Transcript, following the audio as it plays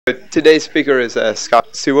Today's speaker is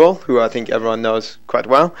Scott Sewell, who I think everyone knows quite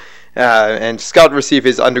well. And Scott received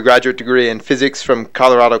his undergraduate degree in physics from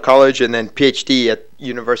Colorado College and then PhD at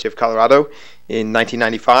University of Colorado in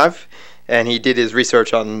 1995. And he did his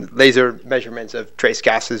research on laser measurements of trace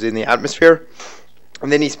gases in the atmosphere.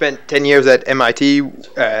 And then he spent 10 years at MIT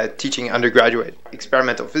teaching undergraduate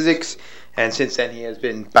experimental physics. And since then he has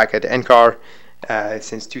been back at NCAR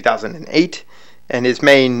since 2008. And his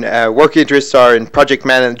main work interests are in project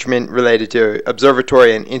management related to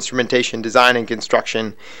observatory and instrumentation design and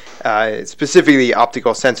construction, specifically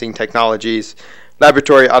optical sensing technologies,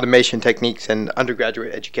 laboratory automation techniques, and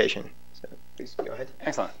undergraduate education. So please go ahead.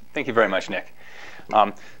 Excellent. Thank you very much, Nick.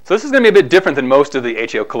 So this is going to be a bit different than most of the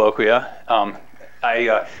HAO colloquia.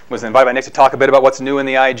 I was invited by Nick to talk a bit about what's new in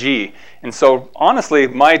the IG. And so honestly,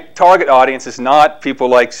 my target audience is not people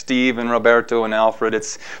like Steve and Roberto and Alfred.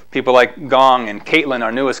 It's people like Gong and Caitlin,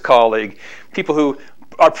 our newest colleague, people who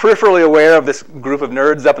are peripherally aware of this group of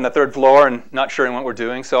nerds up on the third floor and not sure what we're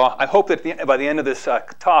doing. So I hope that by the end of this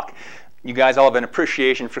talk, you guys all have an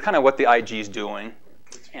appreciation for kind of what the IG is doing.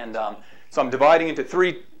 And so I'm dividing into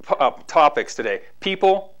three topics today: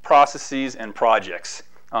 people, processes, and projects.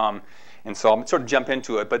 And so I'll sort of jump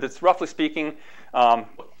into it, but it's roughly speaking, promise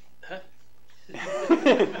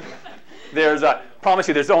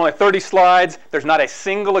you, there's only 30 slides. There's not a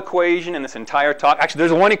single equation in this entire talk. Actually,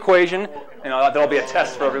 there's one equation. There'll be a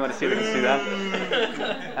test for everyone to see if they can see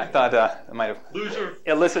that. I thought it might have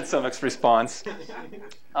elicited some response.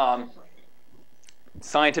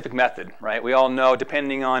 Scientific method, right? We all know,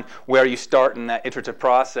 depending on where you start in that iterative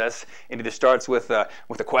process, it either starts with a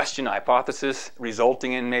question, a hypothesis,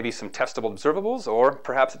 resulting in maybe some testable observables, or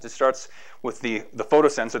perhaps it just starts with the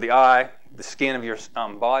photosensor, the eye, the skin of your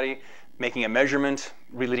body, making a measurement,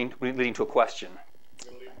 leading to a question.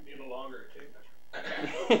 You need a longer tape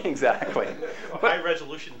measure. Exactly. A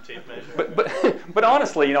high-resolution tape measure. But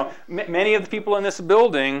honestly, many of the people in this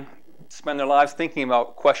building spend their lives thinking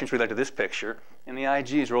about questions related to this picture, and the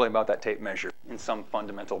IG is really about that tape measure in some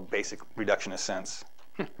fundamental, basic reductionist sense.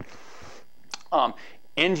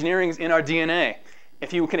 Engineering is in our DNA.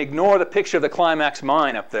 If you can ignore the picture of the climax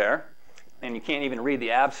mine up there, and you can't even read the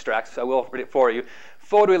abstracts, I will read it for you.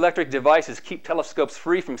 Photoelectric devices keep telescopes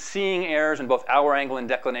free from seeing errors in both hour angle and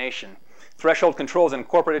declination. Threshold controls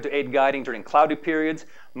incorporated to aid guiding during cloudy periods.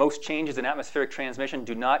 Most changes in atmospheric transmission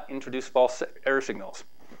do not introduce false error signals.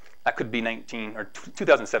 That could be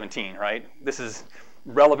 2017, right? This is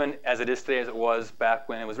relevant as it is today as it was back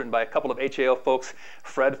when it was written by a couple of HAO folks,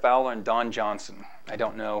 Fred Fowler and Don Johnson. I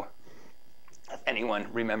don't know if anyone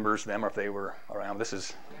remembers them or if they were around. This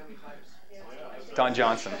is Don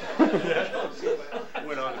Johnson.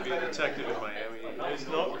 Went on to be a detective in Miami. He's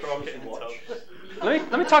not getting in touch.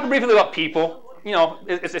 Let me talk briefly about people.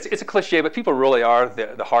 It's a cliche, but people really are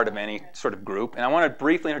the heart of any sort of group. And I want to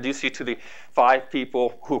briefly introduce you to the 5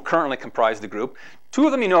 people who currently comprise the group. 2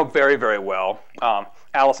 of them you know very, very well,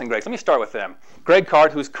 Alice and Greg. So let me start with them. Greg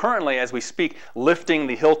Card, who's currently, as we speak, lifting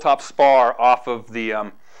the hilltop spar off of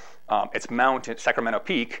the its mount at Sacramento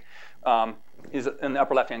Peak, is in the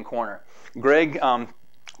upper left-hand corner. Greg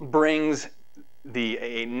brings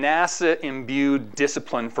a NASA-imbued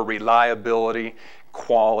discipline for reliability,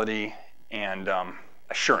 quality, and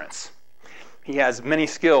assurance. He has many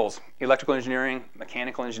skills: electrical engineering,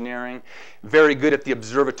 mechanical engineering, very good at the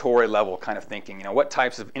observatory level kind of thinking. What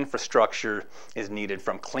types of infrastructure is needed,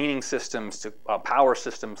 from cleaning systems to power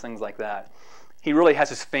systems, things like that. He really has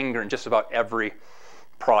his finger in just about every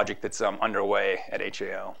project that's underway at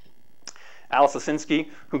HAO. Alice Lisinski,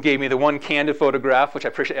 who gave me the one candid photograph, which I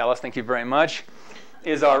appreciate, Alice, thank you very much,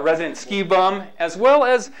 is our resident ski bum, as well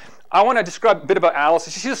as I want to describe a bit about Alice.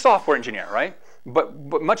 She's a software engineer, right? But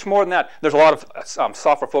much more than that, there's a lot of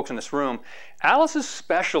software folks in this room. Alice's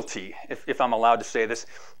specialty, if I'm allowed to say this,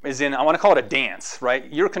 is in, I want to call it a dance, right?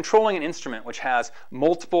 You're controlling an instrument which has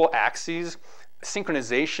multiple axes,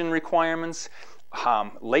 synchronization requirements,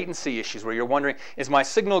 latency issues where you're wondering, is my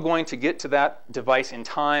signal going to get to that device in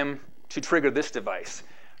time to trigger this device?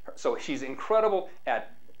 So she's incredible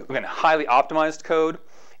at, again, highly optimized code,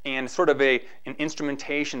 and sort of an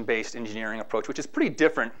instrumentation-based engineering approach, which is pretty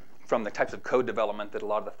different from the types of code development that a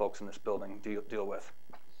lot of the folks in this building deal with.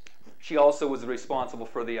 She also was responsible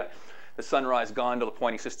for the Sunrise gondola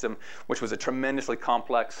pointing system, which was a tremendously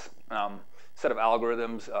complex set of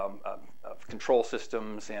algorithms, control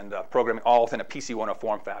systems, and programming, all within a PC-104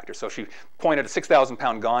 form factor. So she pointed a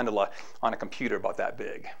 6,000-pound gondola on a computer about that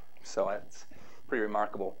big. So it's pretty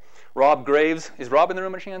remarkable. Rob Graves. Is Rob in the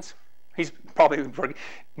room by chance? He's probably working.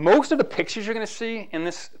 Most of the pictures you're going to see in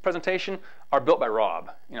this presentation are built by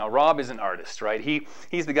Rob. You know, Rob is an artist, right?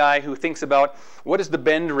 He's the guy who thinks about what is the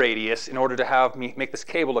bend radius in order to have me make this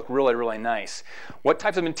cable look really, really nice. What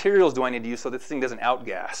types of materials do I need to use so this thing doesn't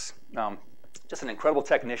outgas? Just an incredible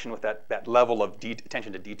technician with that level of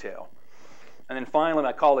attention to detail. And then finally,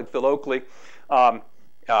 my colleague Phil Oakley.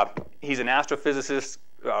 He's an astrophysicist,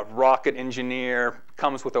 rocket engineer,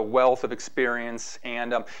 comes with a wealth of experience,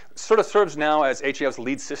 and sort of serves now as HAO's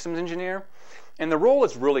lead systems engineer. And the role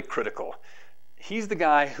is really critical. He's the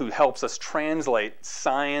guy who helps us translate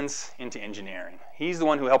science into engineering. He's the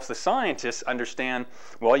one who helps the scientists understand,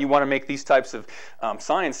 well, you want to make these types of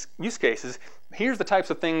science use cases. Here's the types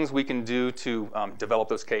of things we can do to develop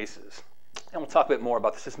those cases. And we'll talk a bit more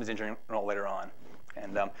about the systems engineering role later on.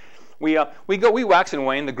 And we wax and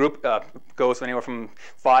wane. The group goes anywhere from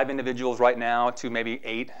 5 individuals right now to maybe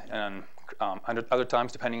 8, and other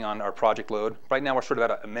times depending on our project load. Right now we're sort of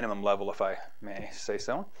at a minimum level, if I may say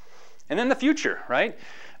so. And then the future, right?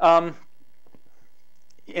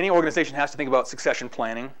 Any organization has to think about succession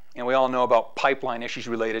planning, and we all know about pipeline issues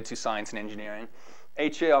related to science and engineering.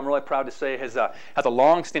 HAO, I'm really proud to say, has a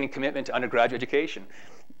long-standing commitment to undergraduate education.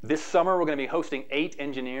 This summer we're going to be hosting 8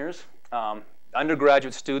 engineers,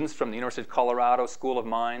 undergraduate students from the University of Colorado School of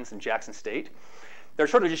Mines and Jackson State. They're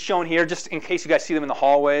sort of just shown here, just in case you guys see them in the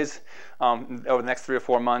hallways over the next 3 or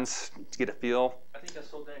 4 months to get a feel. I think I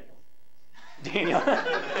saw Daniel. Daniel.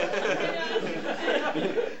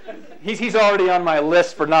 He's already on my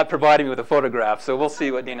list for not providing me with a photograph, so we'll see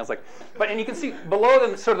what Daniel's like. And you can see below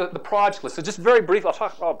them sort of the project list. So just very brief, I'll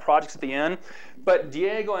talk about projects at the end. But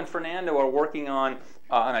Diego and Fernando are working on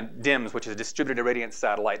a DIMS, which is a distributed irradiance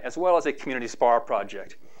satellite, as well as a community SPAR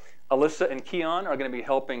project. Alyssa and Keon are going to be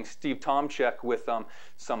helping Steve Tomczyk with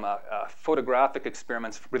some photographic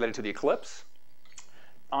experiments related to the eclipse.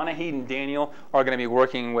 Anahid and Daniel are going to be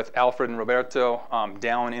working with Alfred and Roberto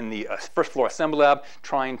down in the first floor assembly lab,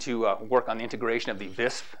 trying to work on the integration of the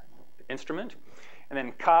VISP instrument. And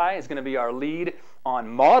then Kai is going to be our lead on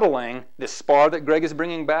modeling this SPAR that Greg is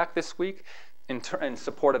bringing back this week in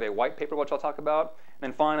support of a white paper, which I'll talk about. And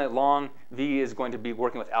then finally, Long V is going to be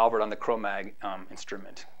working with Albert on the ChroMag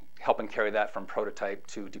instrument, helping carry that from prototype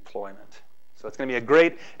to deployment. So it's going to be a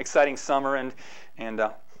great, exciting summer, and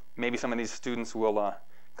maybe some of these students will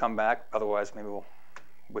come back. Otherwise, maybe we'll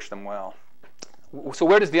wish them well. So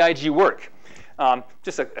where does the IG work?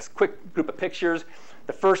 Just a quick group of pictures.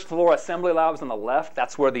 The first floor assembly lab is on the left.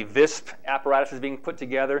 That's where the VISP apparatus is being put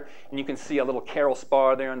together. And you can see a little Carroll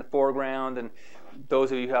spar there in the foreground. And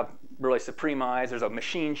those of you who have really supreme eyes, there's a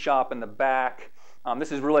machine shop in the back.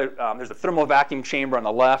 This is really, there's a thermal vacuum chamber on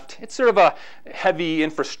the left. It's sort of a heavy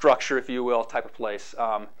infrastructure, if you will, type of place.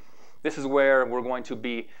 This is where we're going to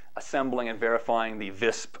be assembling and verifying the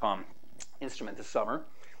VISP instrument this summer.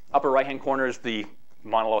 Upper right-hand corner is the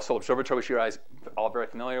Mauna Loa Solar Observatory, which you guys are all very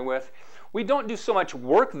familiar with. We don't do so much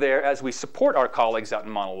work there as we support our colleagues out in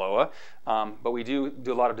Mauna Loa, but we do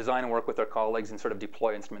a lot of design work with our colleagues and sort of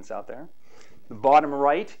deploy instruments out there. The bottom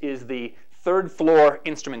right is the 3rd floor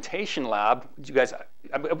instrumentation lab. You guys,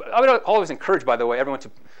 I would always encourage, by the way, everyone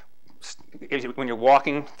to, when you're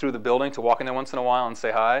walking through the building, to walk in there once in a while and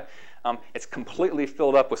say hi. It's completely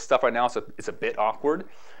filled up with stuff right now, so it's a bit awkward.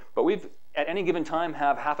 But we've, at any given time,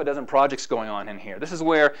 have half a dozen projects going on in here. This is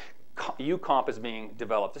where UComp is being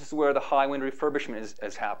developed. This is where the high wind refurbishment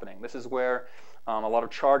is happening. This is where a lot of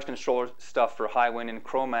charge controller stuff for high wind and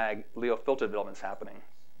ChroMag LEO filter development is happening.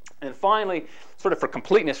 And finally, sort of for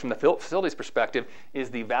completeness from the facilities perspective,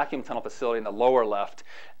 is the vacuum tunnel facility in the lower left.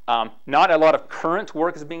 Not a lot of current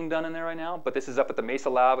work is being done in there right now, but this is up at the Mesa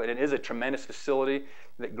Lab, and it is a tremendous facility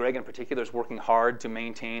that Greg in particular is working hard to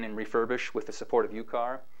maintain and refurbish with the support of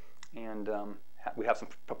UCAR. And we have some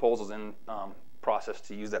proposals in process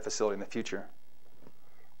to use that facility in the future.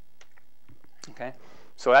 Okay.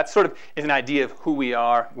 So that sort of is an idea of who we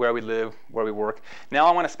are, where we live, where we work. Now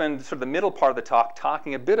I want to spend sort of the middle part of the talk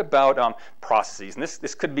talking a bit about processes. And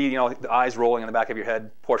this could be, you know, the eyes rolling in the back of your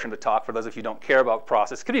head portion of the talk for those of you who don't care about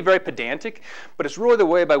process. It could be very pedantic, but it's really the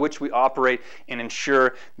way by which we operate and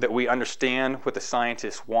ensure that we understand what the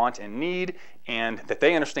scientists want and need, and that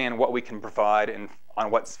they understand what we can provide and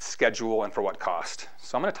on what schedule and for what cost.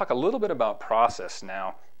 So I'm going to talk a little bit about process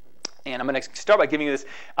now. And I'm going to start by giving you this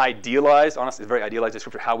idealized, honestly, very idealized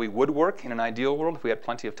description of how we would work in an ideal world if we had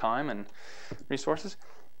plenty of time and resources.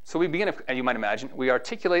 So we begin, as you might imagine, we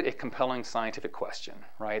articulate a compelling scientific question,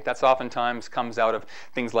 right? That's oftentimes comes out of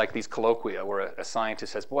things like these colloquia where a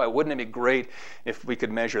scientist says, boy, wouldn't it be great if we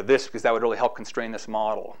could measure this because that would really help constrain this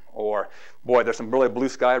model? Or, boy, there's some really blue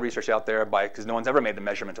sky research out there because no one's ever made the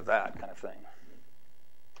measurement of that kind of thing.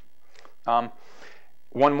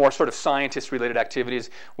 One more sort of scientist-related activity is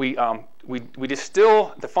we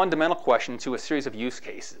distill the fundamental question to a series of use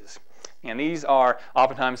cases. And these are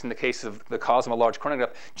oftentimes, in the case of the cause of a large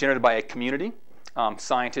chronograph, generated by a community.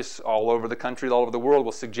 Scientists all over the country, all over the world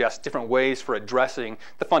will suggest different ways for addressing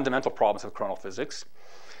the fundamental problems of coronal physics.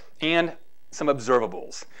 And some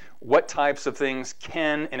observables. What types of things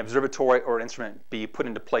can an observatory or an instrument be put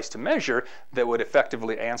into place to measure that would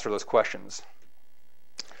effectively answer those questions?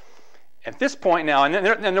 At this point now, and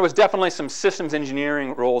there was definitely some systems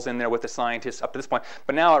engineering roles in there with the scientists up to this point,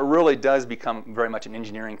 but now it really does become very much an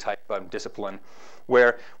engineering type of discipline,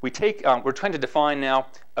 where we're trying to define now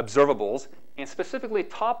observables and specifically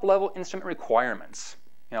top-level instrument requirements.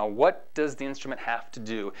 You know, what does the instrument have to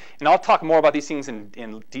do? And I'll talk more about these things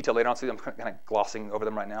in detail later on, so I'm kind of glossing over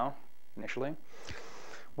them right now, initially.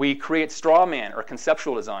 We create straw man or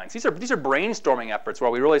conceptual designs. These are brainstorming efforts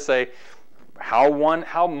where we really say,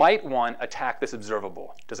 how might one attack this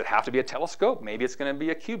observable? Does it have to be a telescope? Maybe it's going to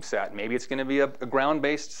be a CubeSat. Maybe it's going to be a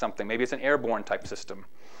ground-based something. Maybe it's an airborne type system.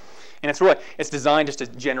 And it's designed just to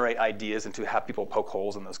generate ideas and to have people poke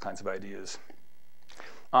holes in those kinds of ideas.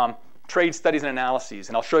 Trade studies and analyses,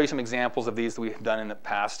 and I'll show you some examples of these that we've done in the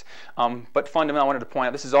past. But fundamentally, I wanted to point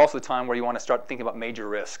out, this is also the time where you want to start thinking about major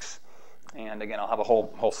risks. And again, I'll have a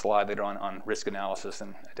whole slide later on risk analysis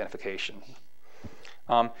and identification.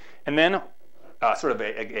 And then sort of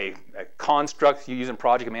a construct you use in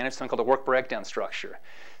project management, something called a work breakdown structure.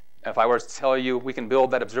 If I were to tell you we can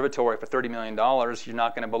build that observatory for $30 million, you're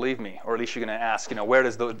not going to believe me, or at least you're going to ask, where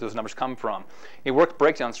does those numbers come from? A work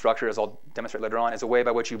breakdown structure, as I'll demonstrate later on, is a way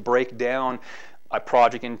by which you break down a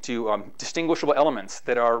project into distinguishable elements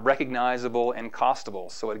that are recognizable and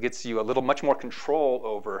costable. So it gets you much more control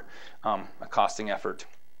over a costing effort.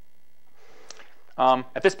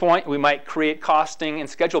 At this point, we might create costing and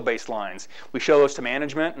schedule baselines. We show those to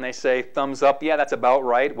management, and they say, thumbs up, yeah, that's about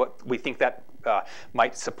right. What we think that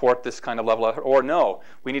might support this kind of level of, or no,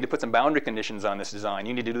 we need to put some boundary conditions on this design.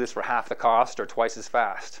 You need to do this for half the cost or twice as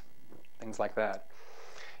fast, things like that.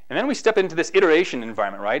 And then we step into this iteration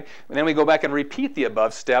environment, right? And then we go back and repeat the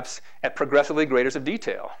above steps at progressively graders of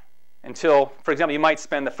detail until, for example, you might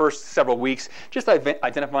spend the first several weeks just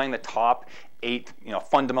identifying the top 8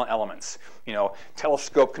 fundamental elements.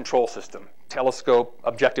 Telescope control system, telescope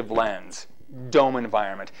objective lens, dome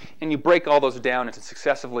environment, and you break all those down into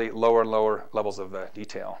successively lower and lower levels of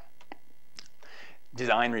detail.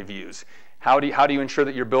 Design reviews. How do you ensure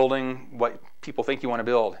that you're building what people think you want to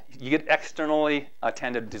build? You get externally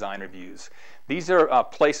attended design reviews. These are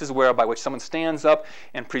places by which someone stands up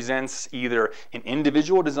and presents either an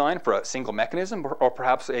individual design for a single mechanism or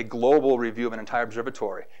perhaps a global review of an entire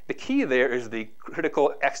observatory. The key there is the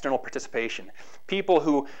critical external participation. People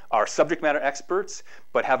who are subject matter experts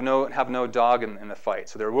but have no dog in the fight.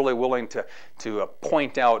 So they're really willing to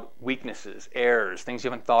point out weaknesses, errors, things you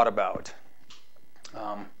haven't thought about.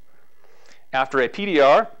 After a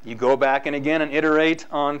PDR, you go back and iterate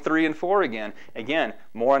on 3 and 4 again. Again,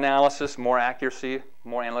 more analysis, more accuracy,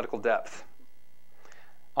 more analytical depth.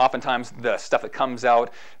 Oftentimes, the stuff that comes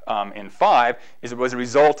out in 5 was a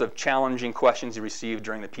result of challenging questions you received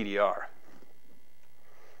during the PDR.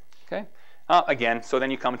 Okay. Again, so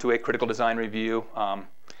then you come to a critical design review.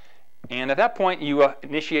 And at that point, you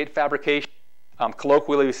initiate fabrication.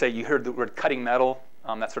 Colloquially, we say you heard the word cutting metal.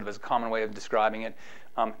 That's sort of a common way of describing it.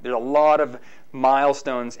 There's a lot of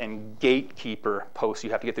milestones and gatekeeper posts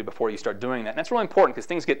you have to get through before you start doing that. And that's really important because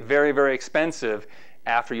things get very, very expensive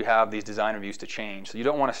after you have these design reviews to change. So you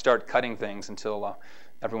don't want to start cutting things until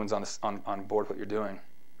everyone's on board with what you're doing.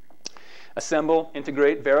 Assemble,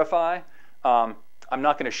 integrate, verify. I'm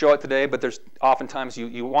not going to show it today, but there's oftentimes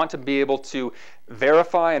you want to be able to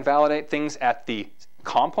verify and validate things at the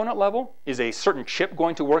component level. Is a certain chip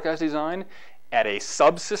going to work as designed? At a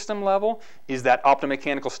subsystem level, is that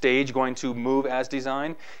optomechanical stage going to move as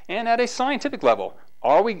designed? And at a scientific level,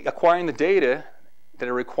 are we acquiring the data that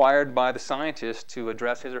are required by the scientist to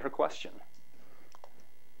address his or her question?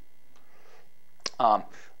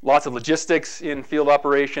 Lots of logistics in field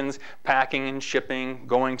operations, packing and shipping,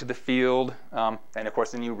 going to the field, and of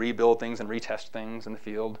course then you rebuild things and retest things in the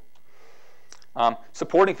field.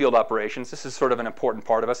 Supporting field operations, this is sort of an important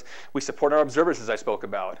part of us. We support our observers, as I spoke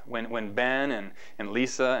about. When Ben and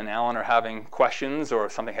Lisa and Alan are having questions or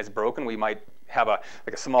something has broken, we might have a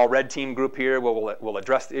small red team group here where we'll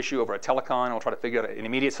address the issue over a telecon, and we'll try to figure out an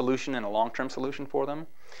immediate solution and a long-term solution for them.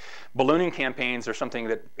 Ballooning campaigns are something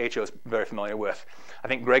that HO is very familiar with. I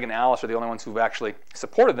think Greg and Alice are the only ones who've actually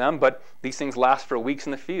supported them, but these things last for weeks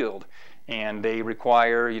in the field, and they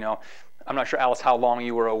require, I'm not sure, Alice, how long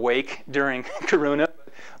you were awake during Karuna.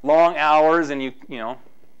 Long hours, and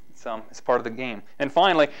It's part of the game. And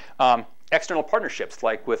finally, external partnerships,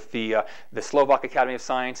 like with the Slovak Academy of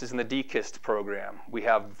Sciences and the DKIST program. We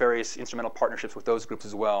have various instrumental partnerships with those groups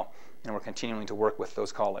as well, and we're continuing to work with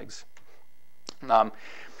those colleagues.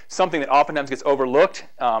 Something that oftentimes gets overlooked,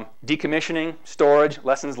 decommissioning, storage,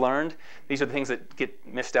 lessons learned. These are the things that get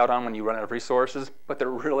missed out on when you run out of resources, but they're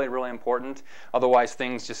really, really important. Otherwise,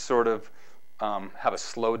 things just sort of have a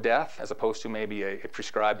slow death as opposed to maybe a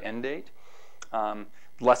prescribed end date.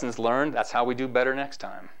 Lessons learned, that's how we do better next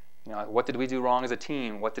time. You know, what did we do wrong as a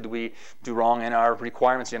team? What did we do wrong in our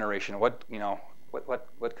requirements generation? What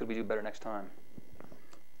could we do better next time?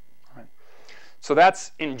 All right. So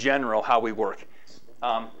that's, in general, how we work.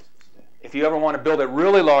 If you ever want to build a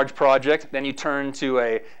really large project, then you turn to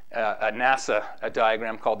a NASA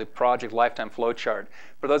diagram called the Project Lifetime Flow Chart.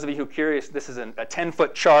 For those of you who are curious, this is a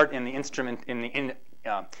 10-foot chart in the instrument in the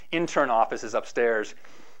intern offices upstairs.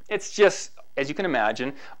 It's just, as you can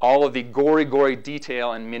imagine, all of the gory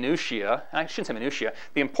detail and minutiae. I shouldn't say minutiae.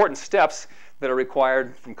 The important steps that are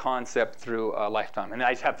required from concept through lifetime. And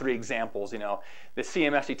I have 3 examples. You know, the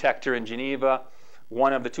CMS detector in Geneva,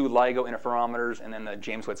 one of the 2 LIGO interferometers, and then the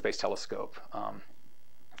James Webb Space Telescope.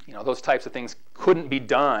 You know, those types of things couldn't be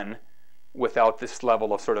done without this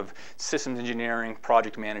level of sort of systems engineering,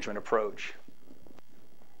 project management approach.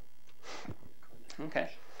 Okay.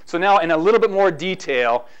 So now, in a little bit more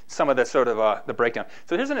detail, some of the sort of the breakdown.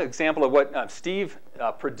 So here's an example of what Steve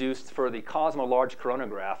produced for the Cosmo Large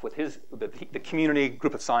Coronagraph with the community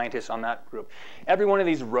group of scientists on that group. Every one of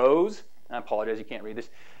these rows, and I apologize, you can't read this,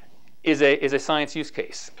 is a science use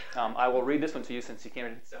case. I will read this one to you since you can't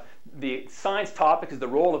read it. The science topic is the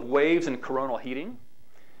role of waves in coronal heating.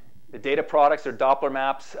 The data products are Doppler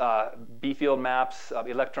maps, B-field maps,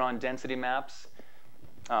 electron density maps.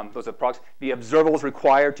 Those are products. The observables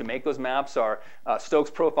required to make those maps are Stokes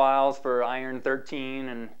profiles for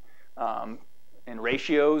iron-13 and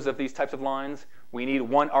ratios of these types of lines. We need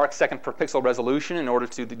 1 arcsecond per pixel resolution in order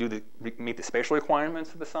to meet the spatial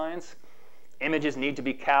requirements of the science. Images need to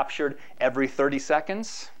be captured every 30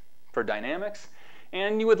 seconds for dynamics.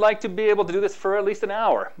 And you would like to be able to do this for at least an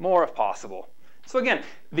hour, more if possible. So again,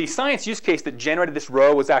 the science use case that generated this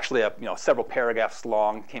row was actually several paragraphs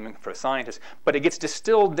long, came in for a scientist, but it gets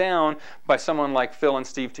distilled down by someone like Phil and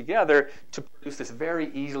Steve together to produce this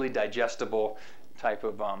very easily digestible type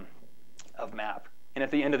of map. And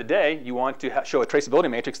at the end of the day, you want to show a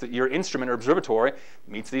traceability matrix that your instrument or observatory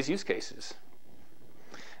meets these use cases.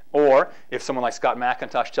 Or if someone like Scott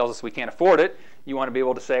McIntosh tells us we can't afford it, you want to be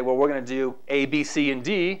able to say, well, we're going to do A, B, C, and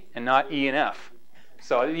D, and not E and F.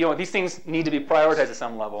 So these things need to be prioritized at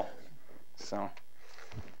some level. So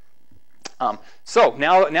now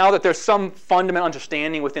that there's some fundamental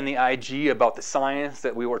understanding within the IG about the science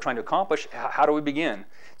that we were trying to accomplish, how do we begin?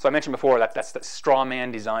 So I mentioned before that's the straw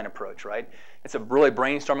man design approach, right? It's a really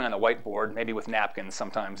brainstorming on the whiteboard, maybe with napkins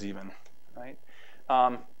sometimes even, right?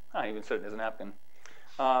 I even said it as a napkin.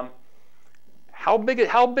 How big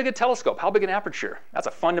a telescope? How big an aperture? That's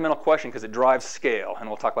a fundamental question because it drives scale, and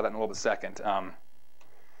we'll talk about that in a little bit second.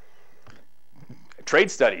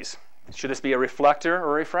 Trade studies. Should this be a reflector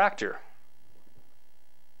or a refractor?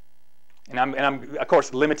 And I'm of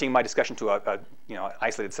course limiting my discussion to a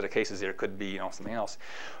isolated set of cases here. It could be something else.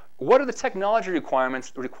 What are the technology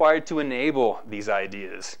requirements required to enable these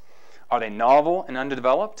ideas? Are they novel and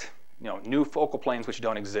undeveloped? New focal planes which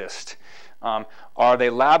don't exist. Are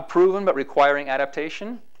they lab proven but requiring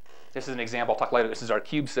adaptation? This is an example I'll talk later. This is our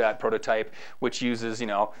CubeSat prototype, which uses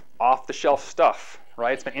off-the-shelf stuff.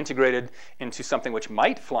 Right? It's been integrated into something which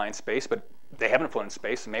might fly in space, but they haven't flown in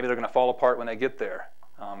space, and maybe they're going to fall apart when they get there.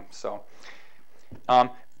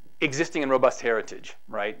 Existing and robust heritage,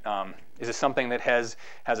 right? Is this something that has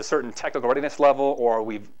a certain technical readiness level, or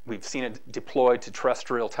we've seen it deployed to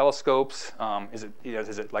terrestrial telescopes? Is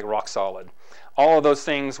it like rock solid? All of those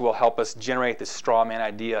things will help us generate this straw man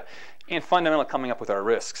idea and fundamentally coming up with our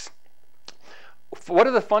risks. What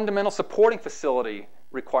are the fundamental supporting facility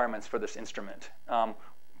requirements for this instrument? How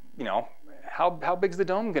big is the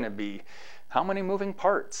dome going to be? How many moving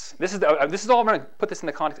parts? This is all. I'm going to put this in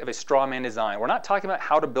the context of a straw man design. We're not talking about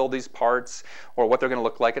how to build these parts or what they're going to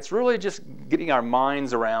look like. It's really just getting our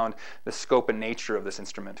minds around the scope and nature of this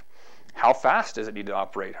instrument. How fast does it need to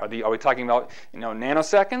operate? Are we talking about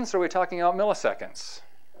nanoseconds, or are we talking about milliseconds?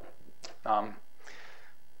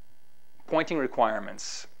 Pointing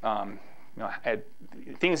requirements.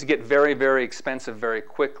 Things get very, very expensive very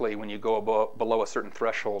quickly when you go below a certain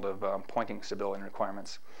threshold of pointing stability and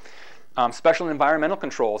requirements. Special environmental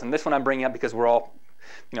controls, and this one I'm bringing up because we're all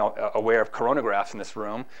aware of coronagraphs in this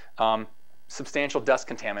room. substantial dust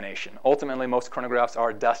contamination. Ultimately, most chronographs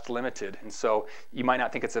are dust limited, and so you might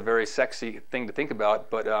not think it's a very sexy thing to think about,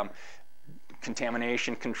 but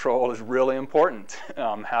contamination control is really important.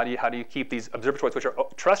 How do you keep these observatories, which are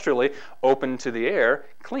terrestrially open to the air,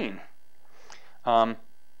 clean?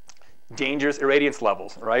 Dangerous irradiance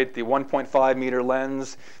levels, right? The 1.5 meter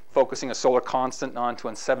lens focusing a solar constant onto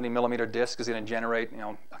a 70 millimeter disk is going to generate,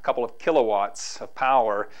 a couple of kilowatts of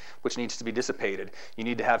power, which needs to be dissipated. You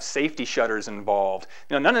need to have safety shutters involved.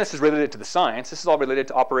 None of this is related to the science. This is all related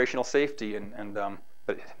to operational safety,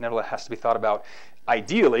 but it nevertheless has to be thought about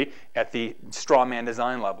ideally at the straw man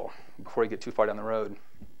design level before you get too far down the road.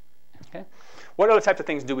 Okay. What other types of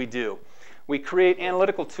things do? We create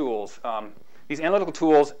analytical tools. These analytical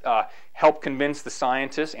tools help convince the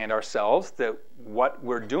scientists and ourselves that what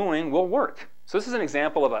we're doing will work. So this is an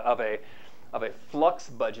example of a flux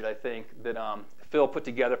budget, I think, that Phil put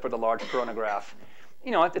together for the large chronograph.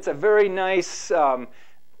 It's a very nice,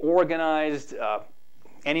 organized,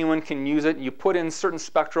 anyone can use it. You put in certain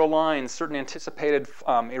spectral lines, certain anticipated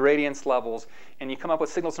irradiance levels, and you come up with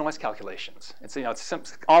signals to noise calculations. It's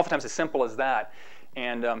oftentimes as simple as that.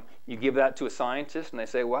 And you give that to a scientist, and they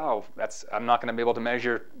say, wow, I'm not going to be able to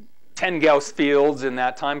measure 10 Gauss fields in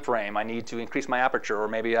that time frame. I need to increase my aperture, or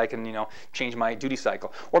maybe I can change my duty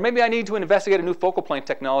cycle. Or maybe I need to investigate a new focal plane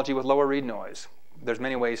technology with lower read noise. There's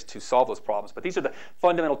many ways to solve those problems. But these are the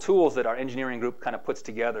fundamental tools that our engineering group kind of puts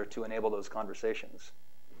together to enable those conversations.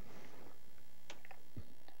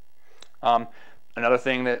 Another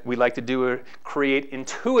thing that we like to do is create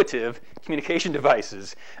intuitive communication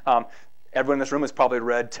devices. Everyone in this room has probably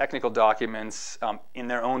read technical documents in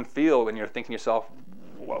their own field, and you're thinking to yourself,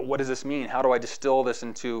 what does this mean? How do I distill this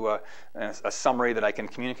into a summary that I can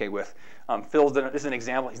communicate with? This is an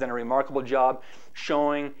example. He's done a remarkable job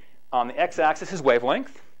showing on the x-axis is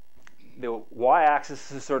wavelength. The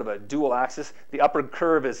y-axis is sort of a dual axis. The upper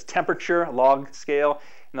curve is temperature, log scale,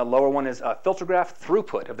 and the lower one is filter graph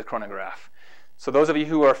throughput of the chronograph. So those of you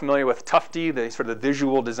who are familiar with Tufte, the sort of the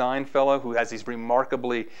visual design fellow who has these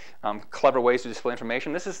remarkably clever ways to display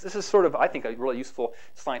information, this is sort of, I think, a really useful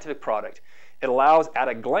scientific product. It allows, at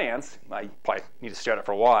a glance, I probably need to stare at it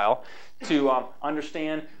for a while, to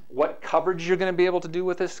understand what coverage you're going to be able to do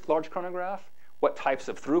with this large chronograph, what types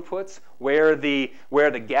of throughputs, where the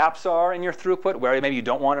gaps are in your throughput, where maybe you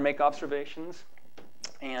don't want to make observations,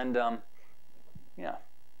 and yeah,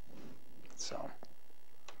 so.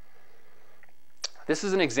 This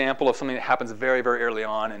is an example of something that happens very, very early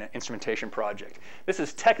on in an instrumentation project. This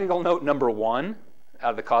is technical note number 1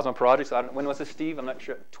 out of the Cosmo project. So when was this, Steve? I'm not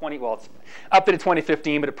sure. Well, it's updated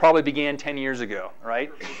 2015, but it probably began 10 years ago,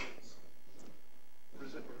 right?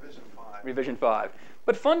 Revision 5. Revision 5.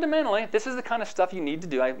 But fundamentally, this is the kind of stuff you need to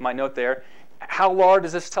do. My note there. How large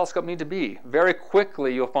does this telescope need to be? Very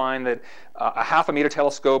quickly, you'll find that a ½ meter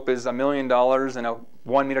telescope is $1 million, and a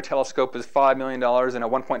 1 meter telescope is $5 million, and a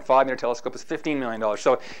 1.5 meter telescope is $15 million.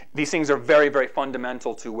 So these things are very, very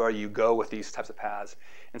fundamental to where you go with these types of paths.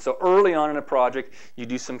 And so early on in a project, you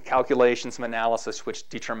do some calculations, some analysis, which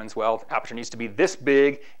determines, well, the aperture needs to be this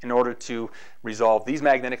big in order to resolve these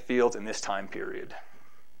magnetic fields in this time period.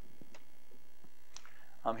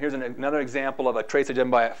 Here's another example of a tracer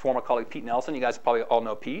done by a former colleague, Pete Nelson. You guys probably all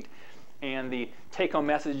know Pete. And the take-home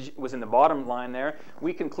message was in the bottom line there.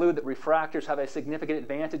 We conclude that refractors have a significant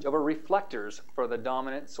advantage over reflectors for the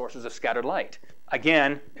dominant sources of scattered light.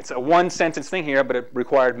 Again, it's a one-sentence thing here, but it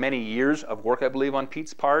required many years of work, I believe, on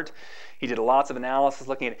Pete's part. He did lots of analysis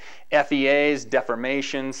looking at FEAs,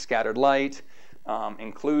 deformations, scattered light,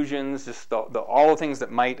 inclusions, just all the things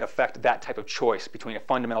that might affect that type of choice between a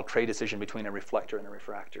fundamental trade decision between a reflector and a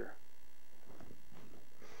refractor.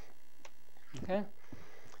 Okay.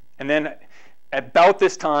 And then about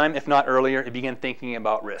this time, if not earlier, it began thinking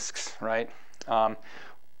about risks, right?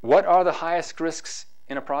 What are the highest risks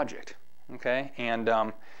in a project? Okay, and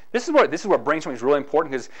this is where brainstorming is really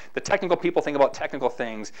important, because the technical people think about technical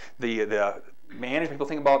things, the management people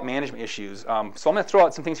think about management issues. So I'm going to throw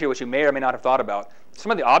out some things here which you may or may not have thought about.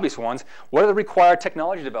 Some of the obvious ones: what are the required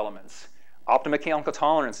technology developments? Optomechanical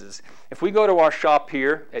tolerances. If we go to our shop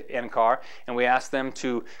here at NCAR and we ask them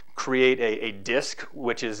to create a disc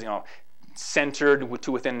which is centered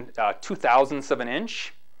to within 0.02 of an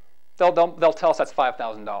inch, they'll tell us that's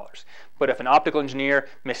 $5,000. But if an optical engineer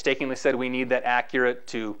mistakenly said we need that accurate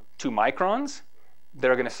to 2 microns,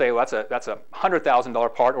 they're going to say, well, that's a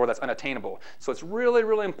 $100,000 part, or that's unattainable. So it's really,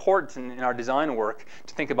 really important in our design work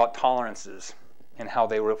to think about tolerances and how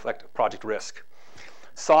they reflect project risk.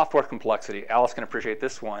 Software complexity. Alice can appreciate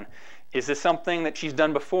this one. Is this something that she's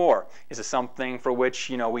done before? Is this something for which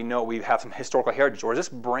we know we have some historical heritage, or is this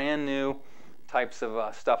brand new types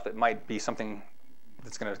of stuff that might be something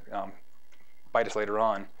that's going to bite us later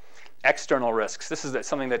on. External risks. This is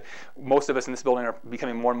something that most of us in this building are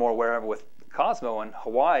becoming more and more aware of with Cosmo and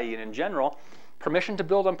Hawaii and in general. Permission to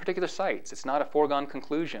build on particular sites. It's not a foregone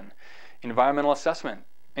conclusion. Environmental assessment,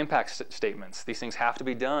 impact statements. These things have to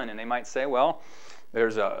be done, and they might say, well,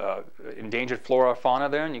 there's a endangered flora or fauna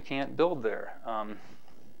there, and you can't build there.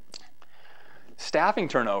 Staffing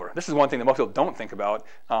turnover. This is one thing that most people don't think about.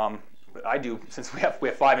 But I do, since we have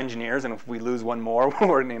 5 engineers, and if we lose one more,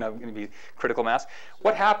 we're going to be critical mass.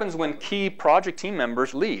 What happens when key project team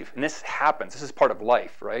members leave? And this happens. This is part of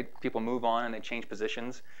life, right? People move on and they change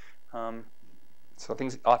positions. So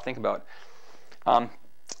things I ought to think about.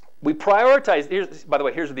 We prioritize. By the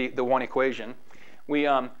way, here's the one equation. We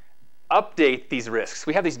update these risks.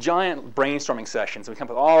 We have these giant brainstorming sessions. And we come up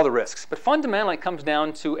with all the risks. But fundamentally, it comes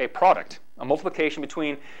down to a product, a multiplication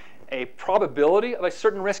between a probability of a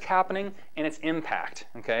certain risk happening and its impact.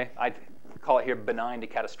 Okay, I call it here benign to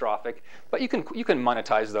catastrophic, but you can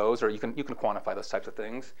monetize those, or you can quantify those types of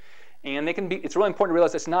things, and they can be. It's really important to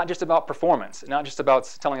realize it's not just about performance, not just about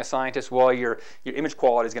telling a scientist, well, your image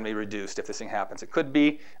quality is going to be reduced if this thing happens. It could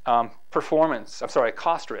be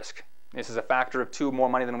cost risk. This is a factor of 2 more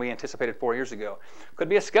money than we anticipated 4 years ago. Could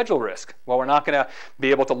be a schedule risk. Well, we're not going to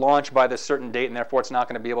be able to launch by this certain date, and therefore it's not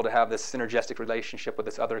going to be able to have this synergistic relationship with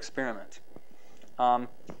this other experiment.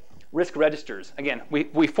 Risk registers. Again,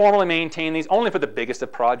 we formally maintain these only for the biggest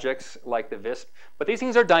of projects like the VISP, but these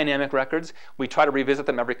things are dynamic records. We try to revisit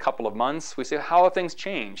them every couple of months. We say, how have things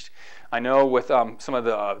changed? I know with some of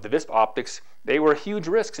the VISP optics, they were huge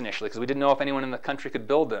risks initially because we didn't know if anyone in the country could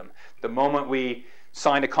build them. The moment we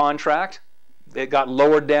signed a contract, it got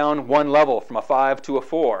lowered down 1 level from a 5 to a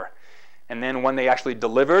 4. And then when they actually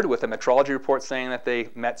delivered with a metrology report saying that they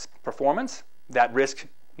met performance, that risk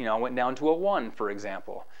went down to a 1, for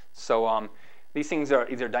example. So these things are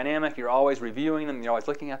either dynamic, you're always reviewing them, you're always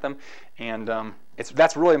looking at them, and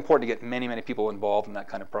that's really important to get many, many people involved in that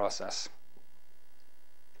kind of process.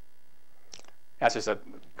 That's just a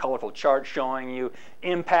colorful chart showing you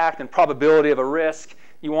impact and probability of a risk.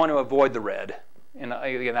 You want to avoid the red. And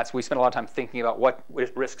again, we spend a lot of time thinking about what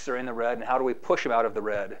risks are in the red and how do we push them out of the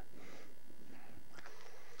red.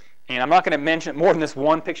 And I'm not going to mention more than this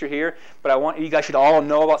one picture here, but you guys should all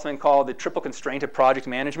know about something called the triple constraint of project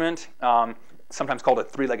management, sometimes called a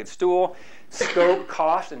 3-legged stool. Scope,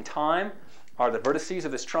 cost, and time are the vertices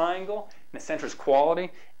of this triangle, and the center is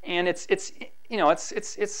quality. And it's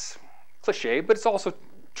cliche, but it's also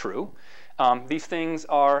true. These things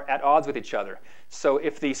are at odds with each other. So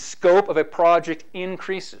if the scope of a project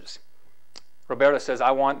increases, Roberto says,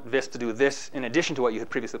 I want this to do this in addition to what you had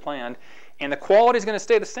previously planned, and the quality is going to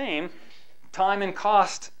stay the same, time and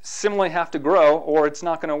cost similarly have to grow, or it's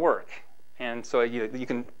not going to work. And so you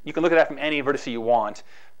can look at that from any vertex you want,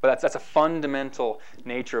 but that's a fundamental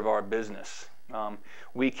nature of our business.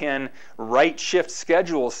 We can right shift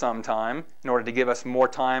schedules sometime in order to give us more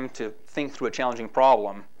time to think through a challenging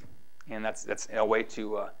problem, and that's a way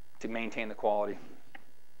to maintain the quality.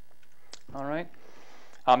 All right.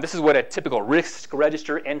 This is what a typical risk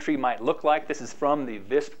register entry might look like. This is from the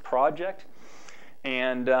VISP project.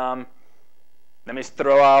 And let me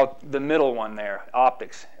throw out the middle one there,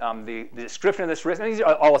 optics. The description of this risk, and these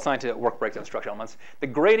are all assigned to work breakdown structure elements. The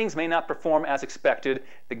gratings may not perform as expected.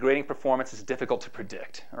 The grating performance is difficult to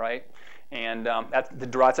predict, right? And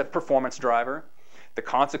that's a performance driver. The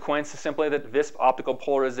consequence is simply that VISP optical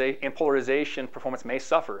polarization performance may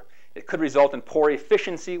suffer. It could result in poor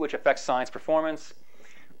efficiency, which affects science performance.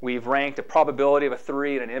 We've ranked a probability of a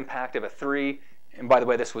 3 and an impact of a 3. And by the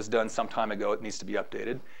way, this was done some time ago. It needs to be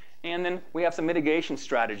updated. And then we have some mitigation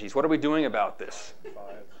strategies. What are we doing about this?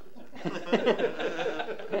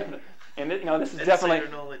 5. And this is definitely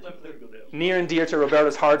near and dear to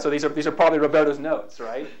Roberto's heart. So these are probably Roberto's notes,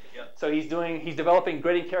 right? Yep. So he's developing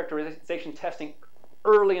grading characterization testing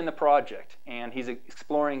early in the project, and he's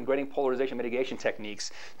exploring grading polarization mitigation techniques,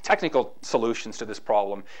 technical solutions to this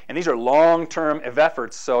problem. And these are long-term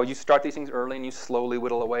efforts, so you start these things early and you slowly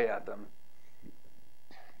whittle away at them.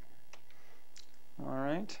 All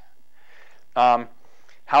right.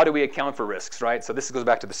 How do we account for risks, right? So this goes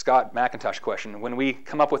back to the Scott McIntosh question. When we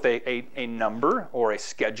come up with a number or a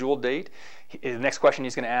schedule date, the next question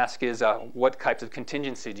he's going to ask is, what types of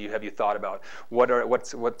contingency have you thought about?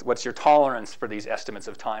 What's your tolerance for these estimates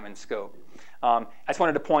of time and scope? I just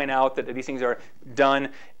wanted to point out that these things are done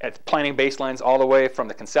at planning baselines all the way from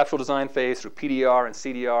the conceptual design phase through PDR and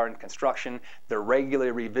CDR and construction. They're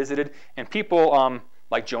regularly revisited, and people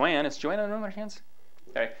like Joanne, is Joanne on the other hands?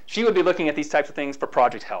 Okay. She would be looking at these types of things for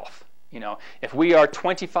project health. If we are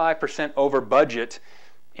 25% over budget,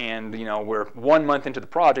 and we're 1 month into the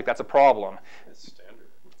project, that's a problem. That's standard.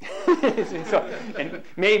 And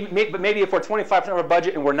maybe if we're 25% of our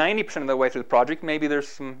budget and we're 90% of the way through the project, maybe there's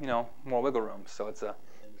some more wiggle room. So it's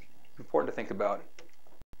important to think about.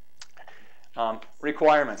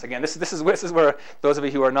 Requirements. Again, this is where those of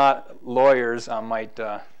you who are not lawyers might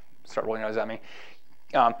start rolling your eyes at me.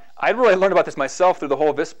 I really learned about this myself through the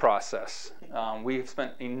whole VIS process. We've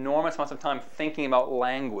spent enormous amounts of time thinking about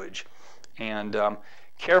language and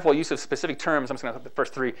careful use of specific terms. I'm just going to put the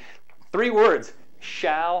first three words: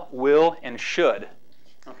 shall, will, and should.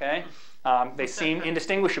 Okay? They seem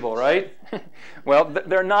indistinguishable, right? Well,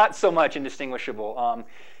 they're not so much indistinguishable.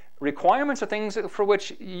 Requirements are things for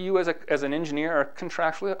which you, as an engineer, are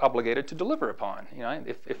contractually obligated to deliver upon.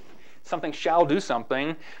 If something shall do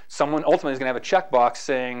something, someone ultimately is going to have a checkbox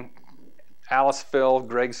saying, Alice, Phil,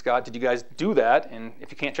 Greg, Scott, did you guys do that? And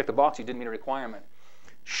if you can't check the box, you didn't meet a requirement.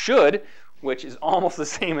 Should, which is almost the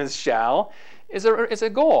same as shall, is a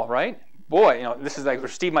goal, right? Boy, this is like where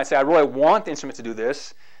Steve might say, I really want the instrument to do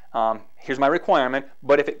this. Here's my requirement,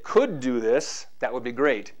 but if it could do this, that would be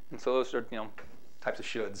great. And so those are types of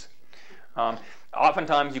shoulds.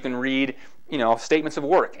 Oftentimes you can read statements of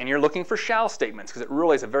work, and you're looking for shall statements because it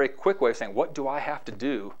really is a very quick way of saying, what do I have to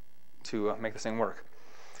do to make this thing work?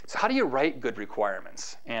 So how do you write good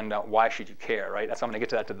requirements, and why should you care, right? That's I'm going to get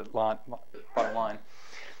to that to the bottom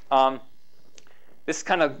line. This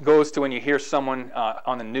kind of goes to when you hear someone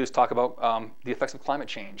on the news talk about the effects of climate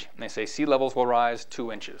change, and they say sea levels will rise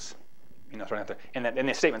 2 inches. And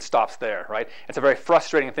the statement stops there, right? It's a very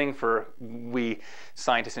frustrating thing for we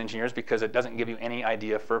scientists and engineers because it doesn't give you any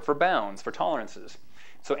idea for bounds, for tolerances.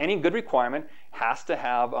 So any good requirement has to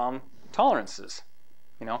have tolerances.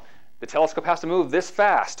 The telescope has to move this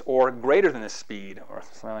fast or greater than this speed or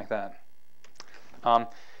something like that.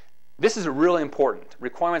 This is really important.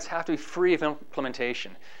 Requirements have to be free of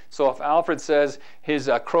implementation. So if Alfred says his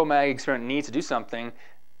Cro-Mag experiment needs to do something,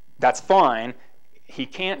 that's fine. He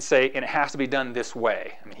can't say, and it has to be done this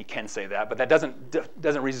way. I mean, he can say that, but that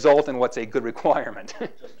doesn't result in what's a good requirement.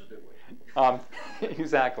 Just to do it.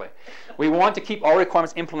 Exactly. We want to keep all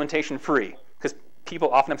requirements implementation free because people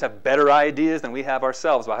oftentimes have better ideas than we have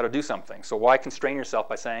ourselves about how to do something. So why constrain yourself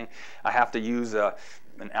by saying, I have to use an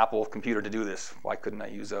Apple computer to do this? Why couldn't I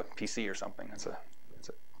use a PC or something? It's a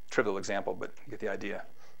trivial example, but you get the idea.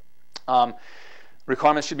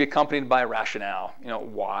 Requirements should be accompanied by a rationale.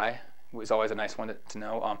 Why? Is always a nice one to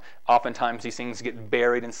know. Oftentimes these things get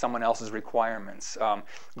buried in someone else's requirements.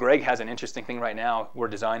 Greg has an interesting thing right now. We're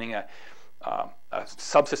designing a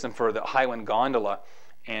subsystem for the high-wind gondola,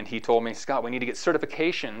 and he told me, Scott, we need to get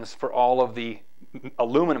certifications for all of the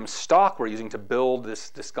aluminum stock we're using to build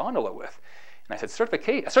this gondola with. And I said,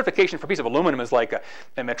 a certification for a piece of aluminum is like a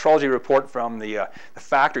metrology report from the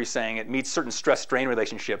factory saying it meets certain stress-strain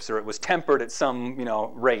relationships or it was tempered at some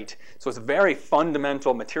rate. So it's a very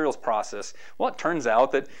fundamental materials process. Well, it turns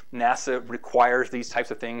out that NASA requires these types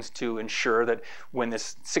of things to ensure that when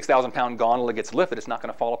this 6,000-pound gondola gets lifted, it's not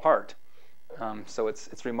going to fall apart. So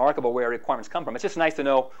it's remarkable where requirements come from. It's just nice to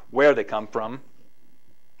know where they come from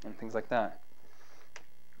and things like that.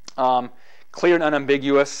 Clear and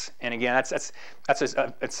unambiguous, and again, it